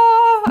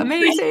 oh,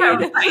 amazing.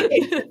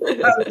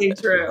 Totally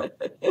true.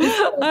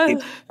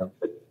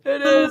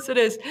 It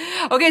is.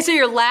 Okay, so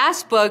your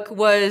last book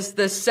was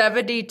The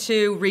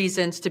 72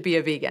 Reasons to Be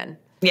a Vegan.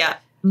 Yeah.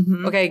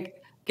 Mm-hmm. Okay,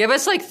 give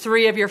us like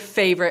three of your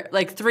favorite,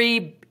 like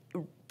three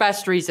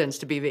best reasons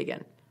to be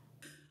vegan.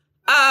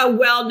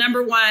 Well,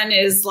 number one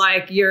is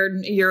like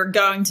you're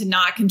going to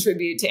not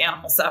contribute to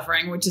animal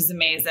suffering, which is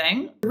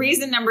amazing.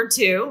 Reason number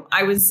two,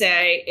 I would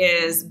say,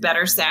 is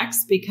better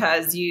sex,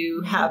 because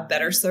you have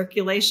better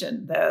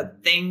circulation. The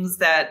things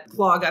that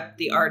clog up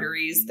the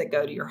arteries that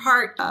go to your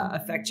heart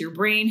affect your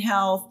brain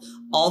health,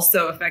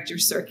 also affect your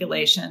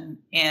circulation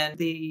and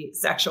the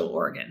sexual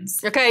organs.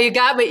 Okay, you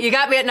got me. You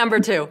got me at number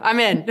two. I'm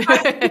in.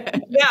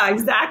 Yeah,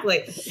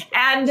 exactly.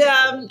 And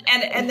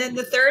then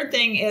the third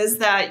thing is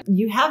that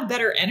you have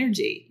better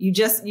energy.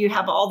 You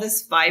have all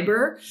this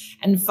fiber,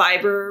 and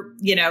fiber,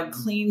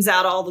 cleans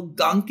out all the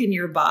gunk in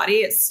your body.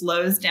 It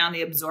slows down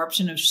the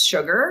absorption of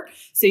sugar.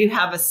 So you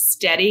have a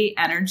steady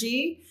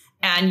energy,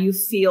 and you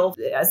feel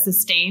a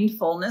sustained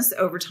fullness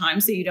over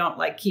time. So you don't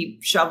like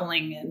keep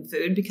shoveling in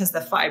food, because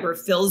the fiber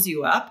fills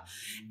you up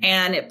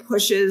and it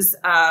pushes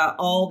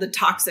all the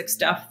toxic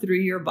stuff through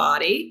your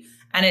body,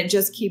 and it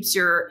just keeps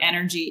your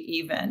energy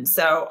even.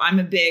 So I'm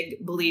a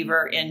big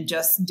believer in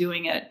just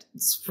doing it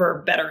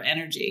for better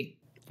energy.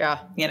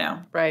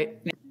 Yeah. Right.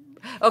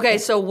 Okay.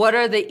 So what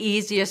are the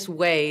easiest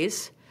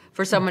ways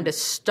for someone to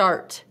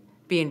start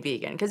being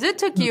vegan? Because it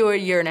took you a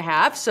year and a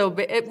half. So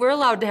we're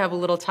allowed to have a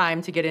little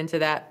time to get into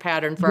that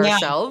pattern for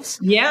ourselves.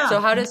 Yeah.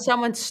 So how does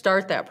someone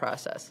start that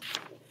process?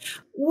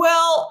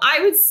 Well, I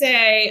would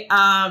say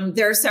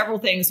there are several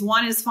things.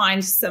 One is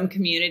find some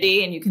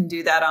community, and you can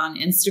do that on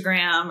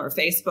Instagram or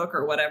Facebook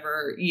or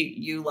whatever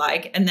you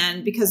like. And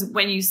then, because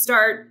when you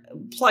start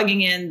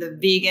plugging in the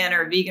vegan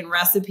or vegan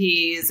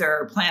recipes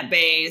or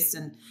plant-based,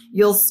 and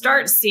you'll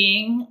start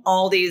seeing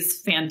all these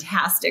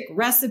fantastic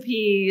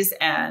recipes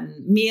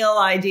and meal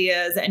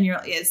ideas, and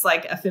it's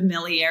like a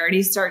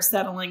familiarity starts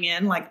settling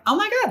in, like, oh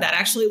my God, that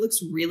actually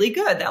looks really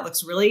good. That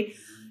looks really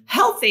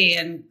healthy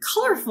and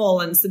colorful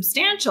and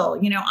substantial.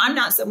 I'm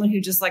not someone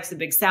who just likes a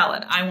big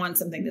salad. I want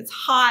something that's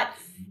hot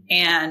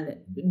and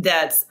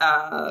that's,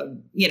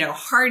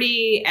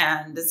 hearty,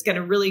 and that's going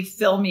to really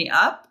fill me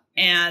up.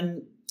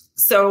 And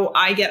so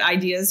I get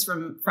ideas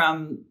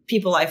from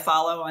people I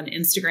follow on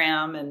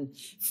Instagram and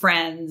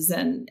friends.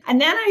 And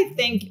then I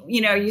think,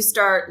 you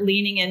start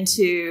leaning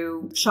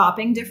into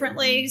shopping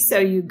differently. So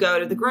you go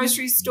to the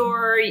grocery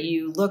store,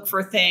 you look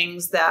for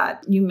things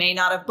that you may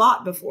not have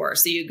bought before.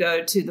 So you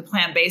go to the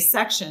plant-based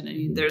section,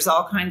 and there's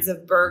all kinds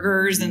of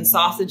burgers and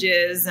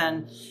sausages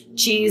and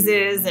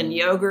cheeses and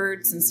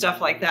yogurts and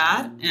stuff like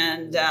that.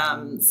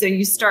 And so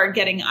you start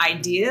getting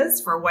ideas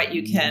for what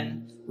you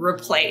can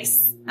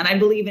replace. And I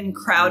believe in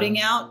crowding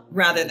out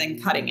rather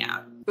than cutting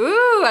out.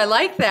 Ooh, I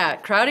like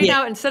that. Crowding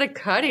out instead of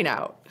cutting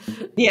out.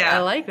 Yeah.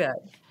 I like that.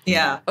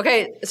 Yeah.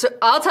 Okay. So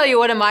I'll tell you,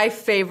 one of my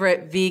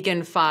favorite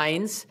vegan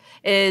finds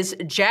is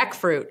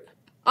jackfruit.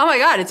 Oh my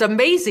God. It's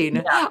amazing.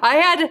 Yeah.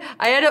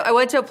 I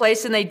went to a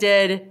place and they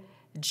did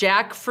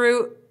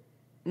jackfruit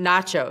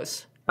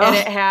nachos, and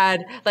it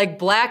had like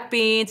black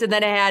beans, and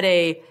then it had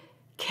a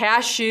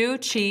cashew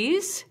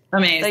cheese.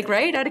 Amazing. Like,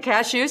 right, out of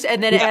cashews.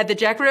 And then it had the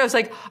jackfruit. I was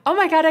like, oh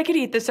my God, I could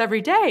eat this every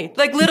day.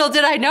 Like, little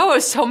did I know it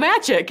was so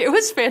magic. It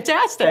was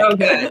fantastic. So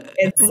good.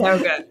 It's so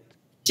good.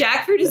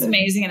 Jackfruit is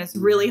amazing, and it's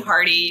really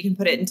hearty. You can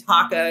put it in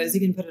tacos. You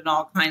can put it in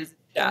all kinds of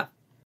stuff.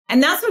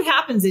 And that's what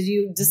happens, is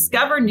you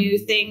discover new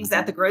things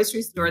at the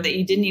grocery store that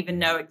you didn't even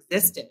know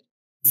existed.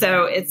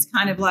 So it's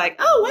kind of like,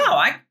 oh,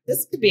 wow,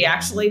 this could be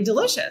actually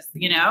delicious.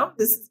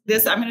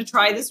 This I'm going to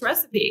try this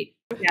recipe.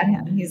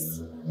 Yeah,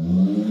 he's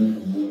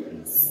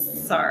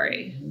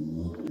sorry.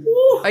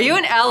 Are you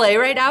in LA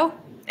right now?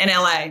 In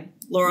LA,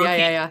 Laurel.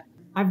 Yeah.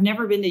 I've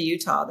never been to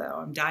Utah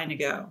though. I'm dying to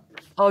go.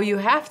 Oh, you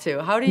have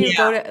to. How do you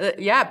go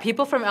to?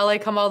 People from LA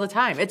come all the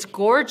time. It's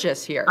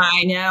gorgeous here.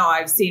 I know.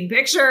 I've seen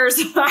pictures.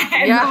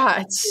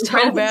 It's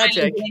so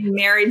magic. I'm getting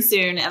married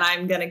soon, and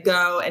I'm going to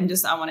go and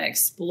I want to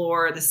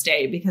explore the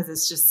state, because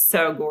it's just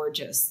so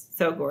gorgeous.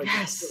 So gorgeous.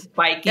 Yes.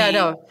 Biking. Yeah,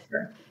 no.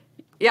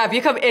 Yeah, if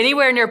you come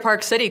anywhere near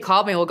Park City,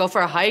 call me. We'll go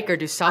for a hike or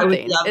do something.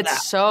 I would love it's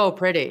that. So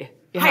pretty.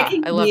 Yeah,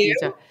 hiking I love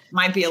Utah.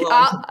 Might be a little. No.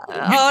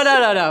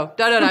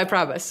 I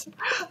promise.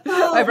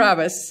 I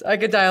promise. I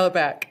could dial it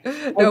back.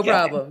 No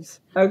problems.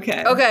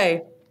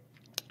 Okay.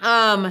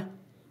 God,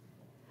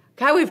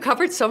 we've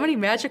covered so many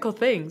magical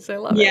things. I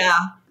love it.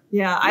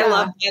 Yeah. I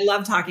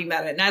love talking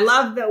about it, and I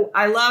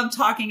love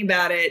talking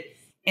about it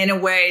in a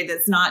way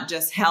that's not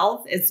just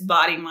health. It's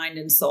body, mind,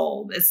 and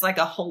soul. It's like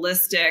a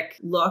holistic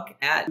look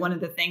at one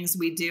of the things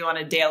we do on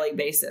a daily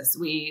basis.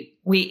 We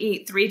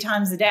eat 3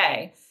 times a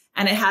day,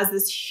 and it has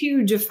this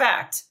huge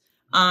effect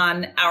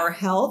on our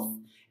health,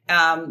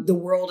 the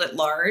world at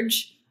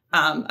large,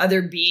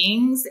 other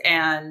beings.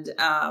 And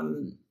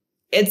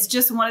it's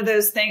just one of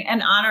those things,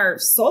 and on our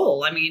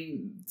soul. I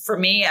mean, for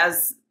me,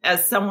 as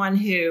someone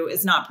who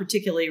is not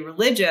particularly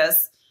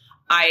religious,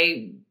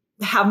 I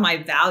have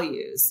my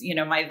values.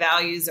 My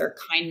values are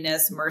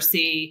kindness,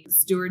 mercy,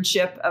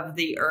 stewardship of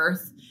the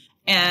earth.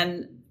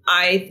 And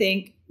I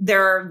think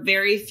there are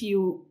very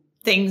few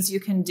things you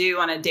can do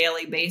on a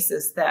daily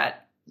basis that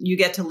you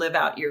get to live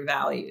out your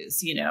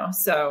values,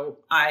 So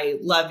I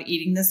love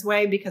eating this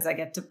way, because I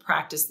get to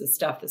practice the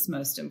stuff that's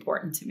most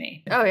important to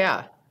me. Oh,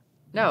 yeah.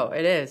 No,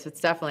 it is. It's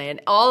definitely. And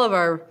all of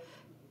our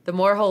The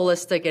more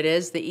holistic it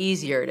is, the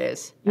easier it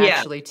is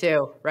actually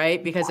too,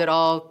 right? Because it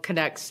all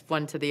connects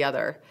one to the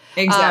other.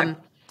 Exactly.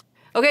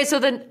 Okay, so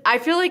then I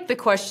feel like the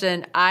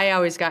question I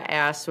always got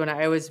asked when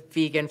I was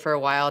vegan for a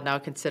while, now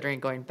considering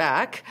going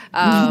back,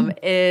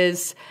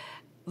 is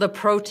the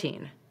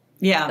protein.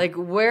 Yeah. Like,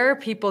 where are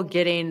people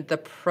getting the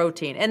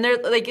protein? And they're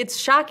like, it's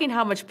shocking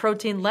how much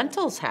protein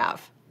lentils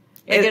have.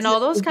 Like, and all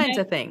those kinds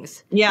of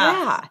things.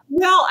 Yeah.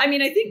 Well, I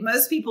mean, I think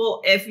most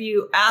people, if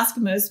you ask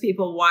most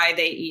people why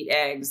they eat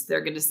eggs,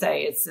 they're going to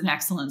say it's an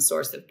excellent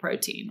source of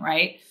protein,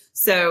 right?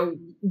 So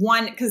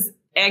because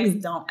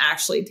eggs don't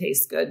actually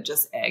taste good,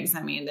 just eggs.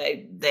 I mean,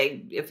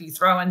 they if you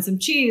throw in some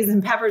cheese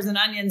and peppers and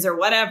onions or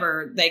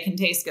whatever, they can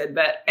taste good.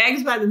 But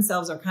eggs by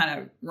themselves are kind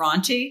of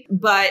raunchy.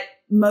 But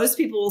most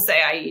people will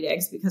say I eat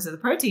eggs because of the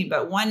protein,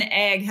 but one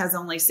egg has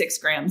only 6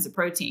 grams of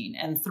protein,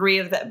 and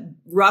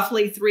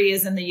roughly 3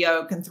 is in the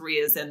yolk and 3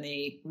 is in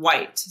the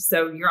white.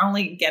 So you're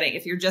only getting,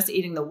 if you're just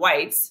eating the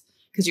whites,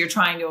 because you're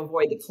trying to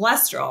avoid the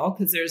cholesterol,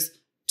 because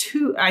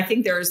I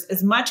think there's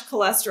as much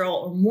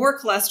cholesterol or more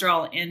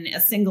cholesterol in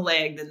a single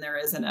egg than there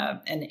is in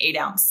an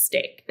 8-ounce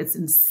steak. It's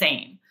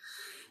insane.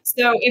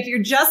 So if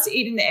you're just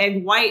eating the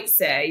egg white,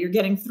 say, you're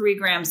getting 3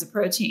 grams of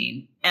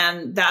protein,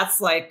 and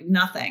that's like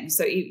nothing.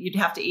 So you'd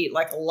have to eat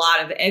like a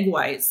lot of egg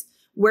whites,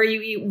 where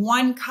you eat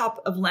 1 cup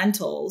of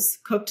lentils,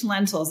 cooked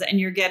lentils, and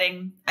you're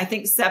getting, I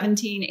think,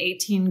 17,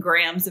 18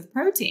 grams of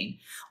protein.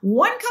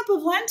 1 cup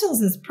of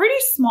lentils is pretty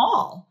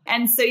small.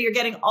 And so you're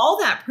getting all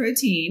that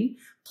protein,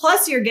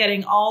 plus you're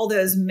getting all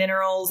those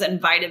minerals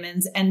and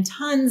vitamins and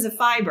tons of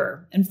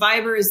fiber. And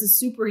fiber is the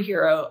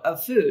superhero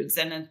of foods,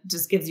 and it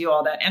just gives you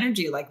all that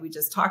energy like we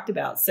just talked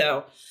about.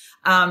 So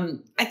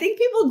I think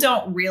people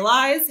don't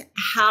realize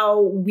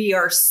how we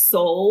are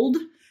sold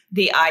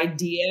the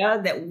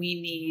idea that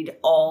we need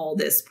all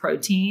this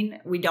protein.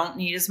 We don't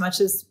need as much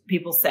as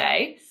people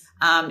say.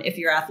 If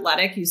you're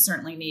athletic, you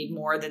certainly need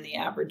more than the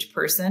average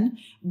person,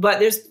 but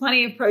there's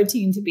plenty of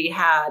protein to be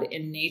had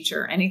in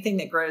nature. Anything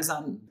that grows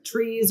on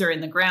trees or in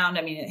the ground,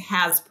 I mean, it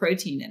has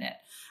protein in it.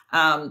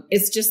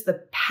 It's just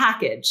the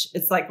package.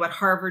 It's like what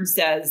Harvard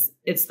says,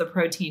 it's the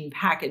protein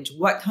package,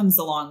 what comes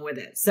along with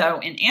it. So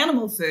in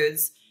animal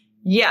foods,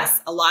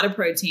 yes, a lot of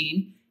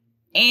protein,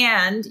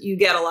 and you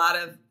get a lot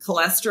of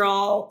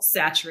cholesterol,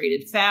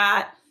 saturated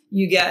fat.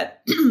 You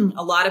get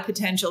a lot of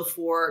potential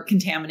for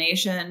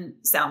contamination,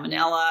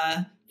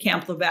 salmonella,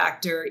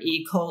 Campylobacter,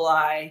 E.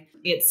 coli.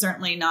 It's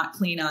certainly not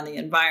clean on the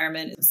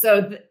environment.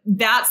 So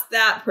that's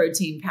that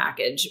protein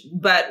package.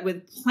 But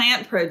with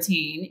plant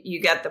protein,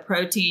 you get the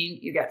protein,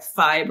 you get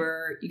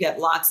fiber, you get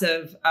lots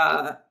of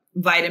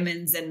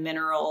vitamins and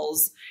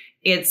minerals.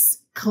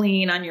 It's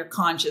clean on your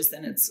conscience,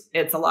 and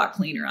it's a lot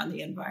cleaner on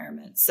the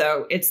environment.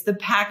 So it's the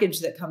package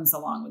that comes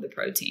along with the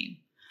protein.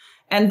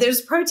 And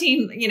there's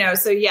protein,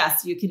 so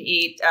yes, you can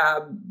eat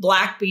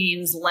black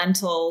beans,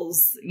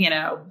 lentils,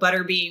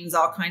 butter beans,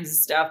 all kinds of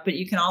stuff. But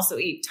you can also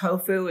eat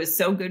tofu, is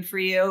so good for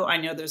you. I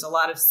know there's a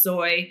lot of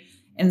soy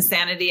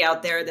insanity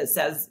out there that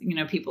says,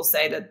 people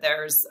say that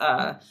there's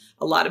a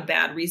lot of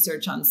bad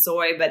research on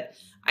soy. But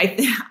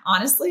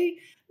honestly,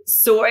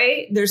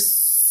 soy, there's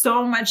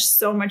so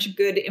much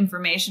good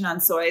information on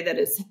soy that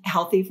is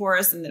healthy for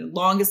us. And the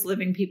longest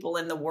living people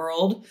in the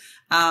world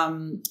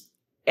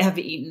have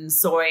eaten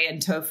soy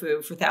and tofu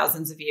for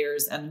thousands of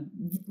years, and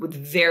with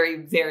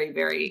very, very,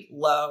 very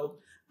low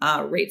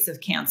rates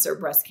of cancer,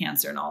 breast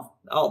cancer, and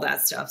all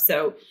that stuff.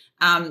 So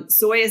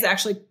soy is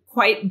actually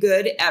quite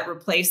good at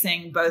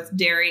replacing both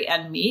dairy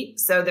and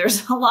meat. So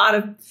there's a lot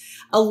of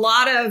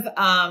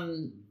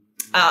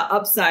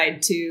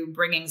upside to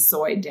bringing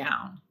soy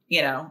down,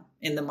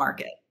 in the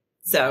market.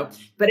 So,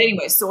 but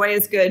anyway, soy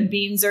is good.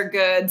 Beans are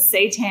good.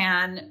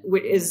 Seitan,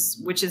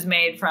 which is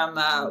made from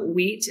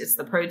wheat. It's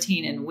the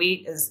protein in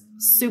wheat, is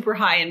super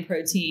high in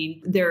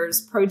protein.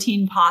 There's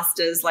protein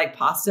pastas, like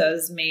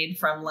pastas made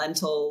from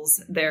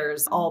lentils.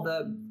 There's all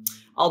the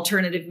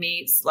alternative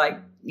meats like,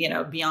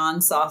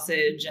 Beyond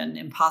Sausage and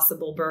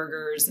Impossible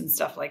Burgers and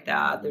stuff like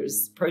that.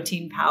 There's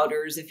protein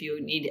powders if you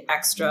need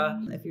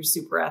extra, if you're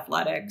super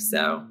athletic.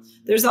 So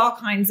there's all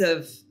kinds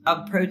of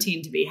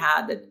protein to be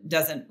had that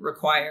doesn't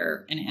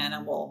require an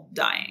animal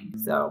dying.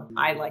 So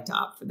I like to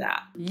opt for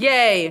that.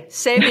 Yay.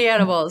 Save the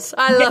animals.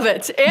 I love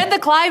it. And the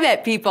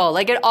climate, people.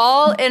 Like, it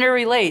all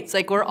interrelates.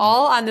 Like, we're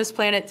all on this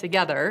planet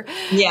together.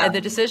 Yeah. And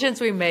the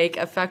decisions we make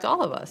affect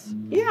all of us.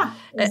 Yeah,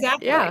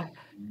 exactly. Yeah.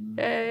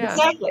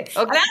 Exactly. Okay.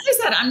 And as I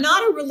said, I'm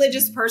not a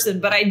religious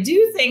person, but I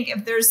do think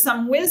if there's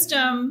some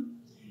wisdom,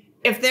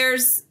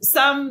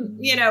 wisdom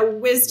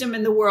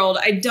in the world,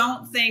 I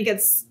don't think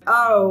it's,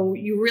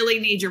 you really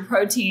need your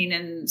protein,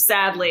 and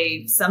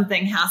sadly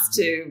something has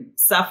to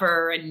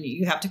suffer and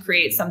you have to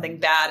create something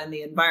bad in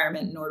the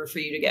environment in order for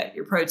you to get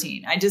your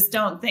protein. I just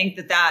don't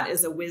think that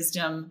is a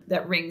wisdom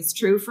that rings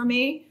true for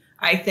me.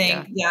 I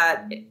think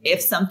that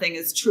if something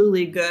is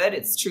truly good,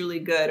 it's truly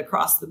good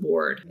across the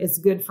board. It's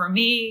good for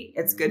me.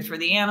 It's good for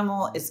the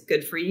animal. It's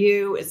good for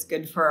you. It's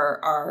good for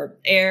our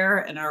air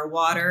and our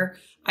water.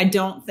 I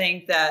don't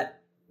think that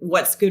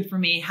what's good for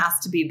me has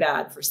to be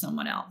bad for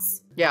someone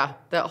else. Yeah,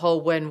 that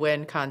whole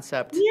win-win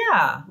concept.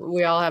 Yeah.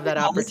 We all have that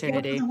Let's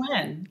opportunity. go for the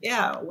win.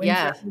 Yeah. Win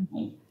Yeah. for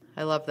everyone.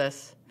 I love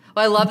this.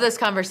 Well, I love this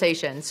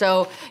conversation.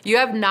 So you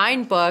have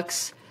 9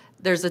 books.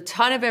 There's a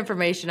ton of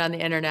information on the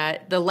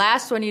internet. The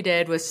last one you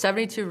did was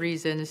 72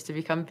 Reasons to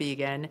Become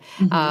Vegan.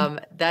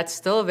 That's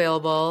still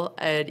available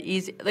and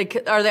easy.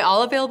 Like, are they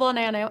all available on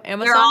Amazon?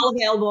 They're all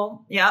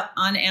available. Yep.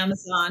 On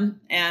Amazon.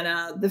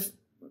 And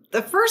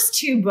the first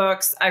 2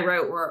 books I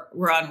wrote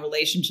were on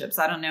relationships.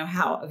 I don't know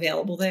how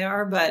available they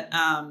are, but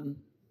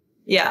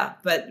yeah,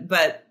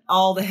 but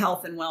all the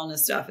health and wellness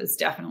stuff is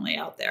definitely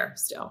out there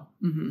still.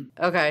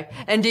 Okay.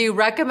 And do you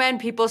recommend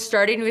people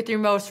starting with your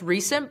most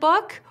recent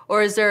book?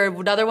 Or is there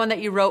another one that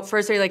you wrote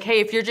first? Or you're like, hey,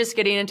 if you're just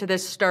getting into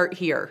this, start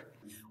here?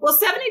 Well,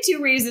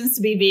 72 Reasons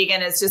to be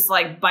Vegan is just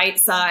like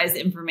bite-sized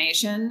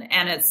information.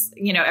 And it's,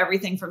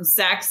 everything from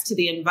sex to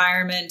the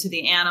environment, to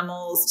the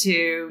animals,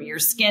 to your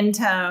skin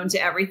tone,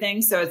 to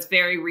everything. So it's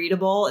very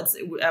readable. It's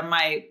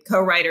my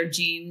co-writer,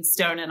 Jean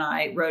Stone, and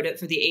I wrote it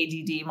for the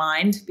ADD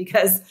mind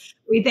because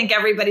we think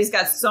everybody's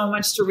got so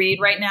much to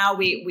read right now.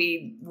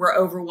 We were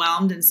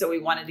overwhelmed. And so we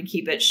wanted to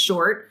keep it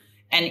short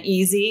and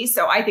easy.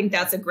 So I think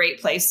that's a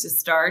great place to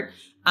start.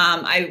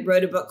 I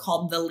wrote a book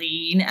called The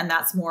Lean, and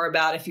that's more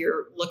about if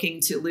you're looking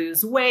to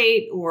lose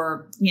weight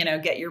or,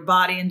 get your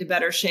body into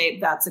better shape.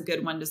 That's a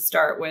good one to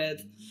start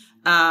with.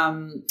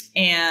 And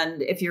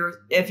if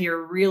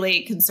you're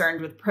really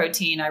concerned with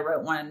protein, I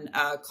wrote one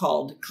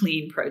called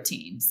Clean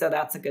Protein. So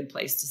that's a good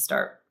place to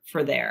start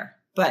for there.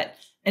 But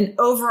an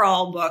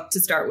overall book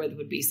to start with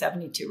would be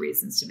 72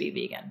 Reasons to be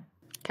Vegan.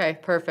 Okay,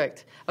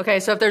 perfect.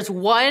 Okay, so if there's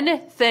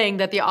one thing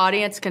that the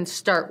audience can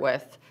start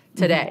with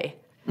today,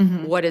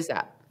 what is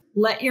that?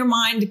 Let your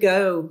mind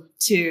go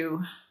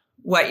to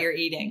what you're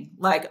eating.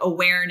 Like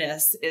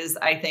awareness is,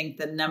 I think,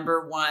 the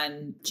number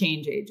one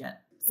change agent.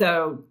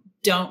 So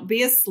don't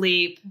be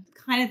asleep.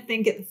 Kind of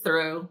think it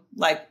through.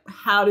 Like,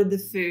 how did the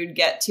food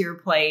get to your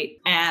plate?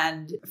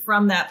 And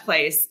from that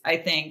place, I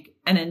think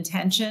an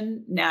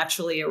intention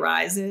naturally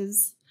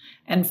arises.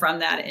 And from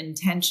that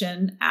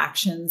intention,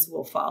 actions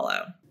will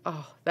follow.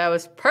 Oh, that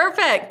was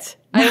perfect.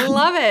 I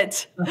love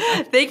it.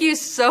 Thank you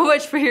so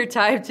much for your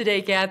time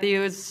today, Kathy. It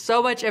was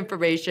so much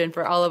information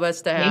for all of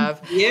us to have.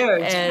 Thank you.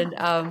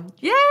 And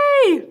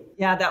yay!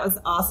 Yeah, that was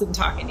awesome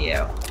talking to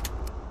you.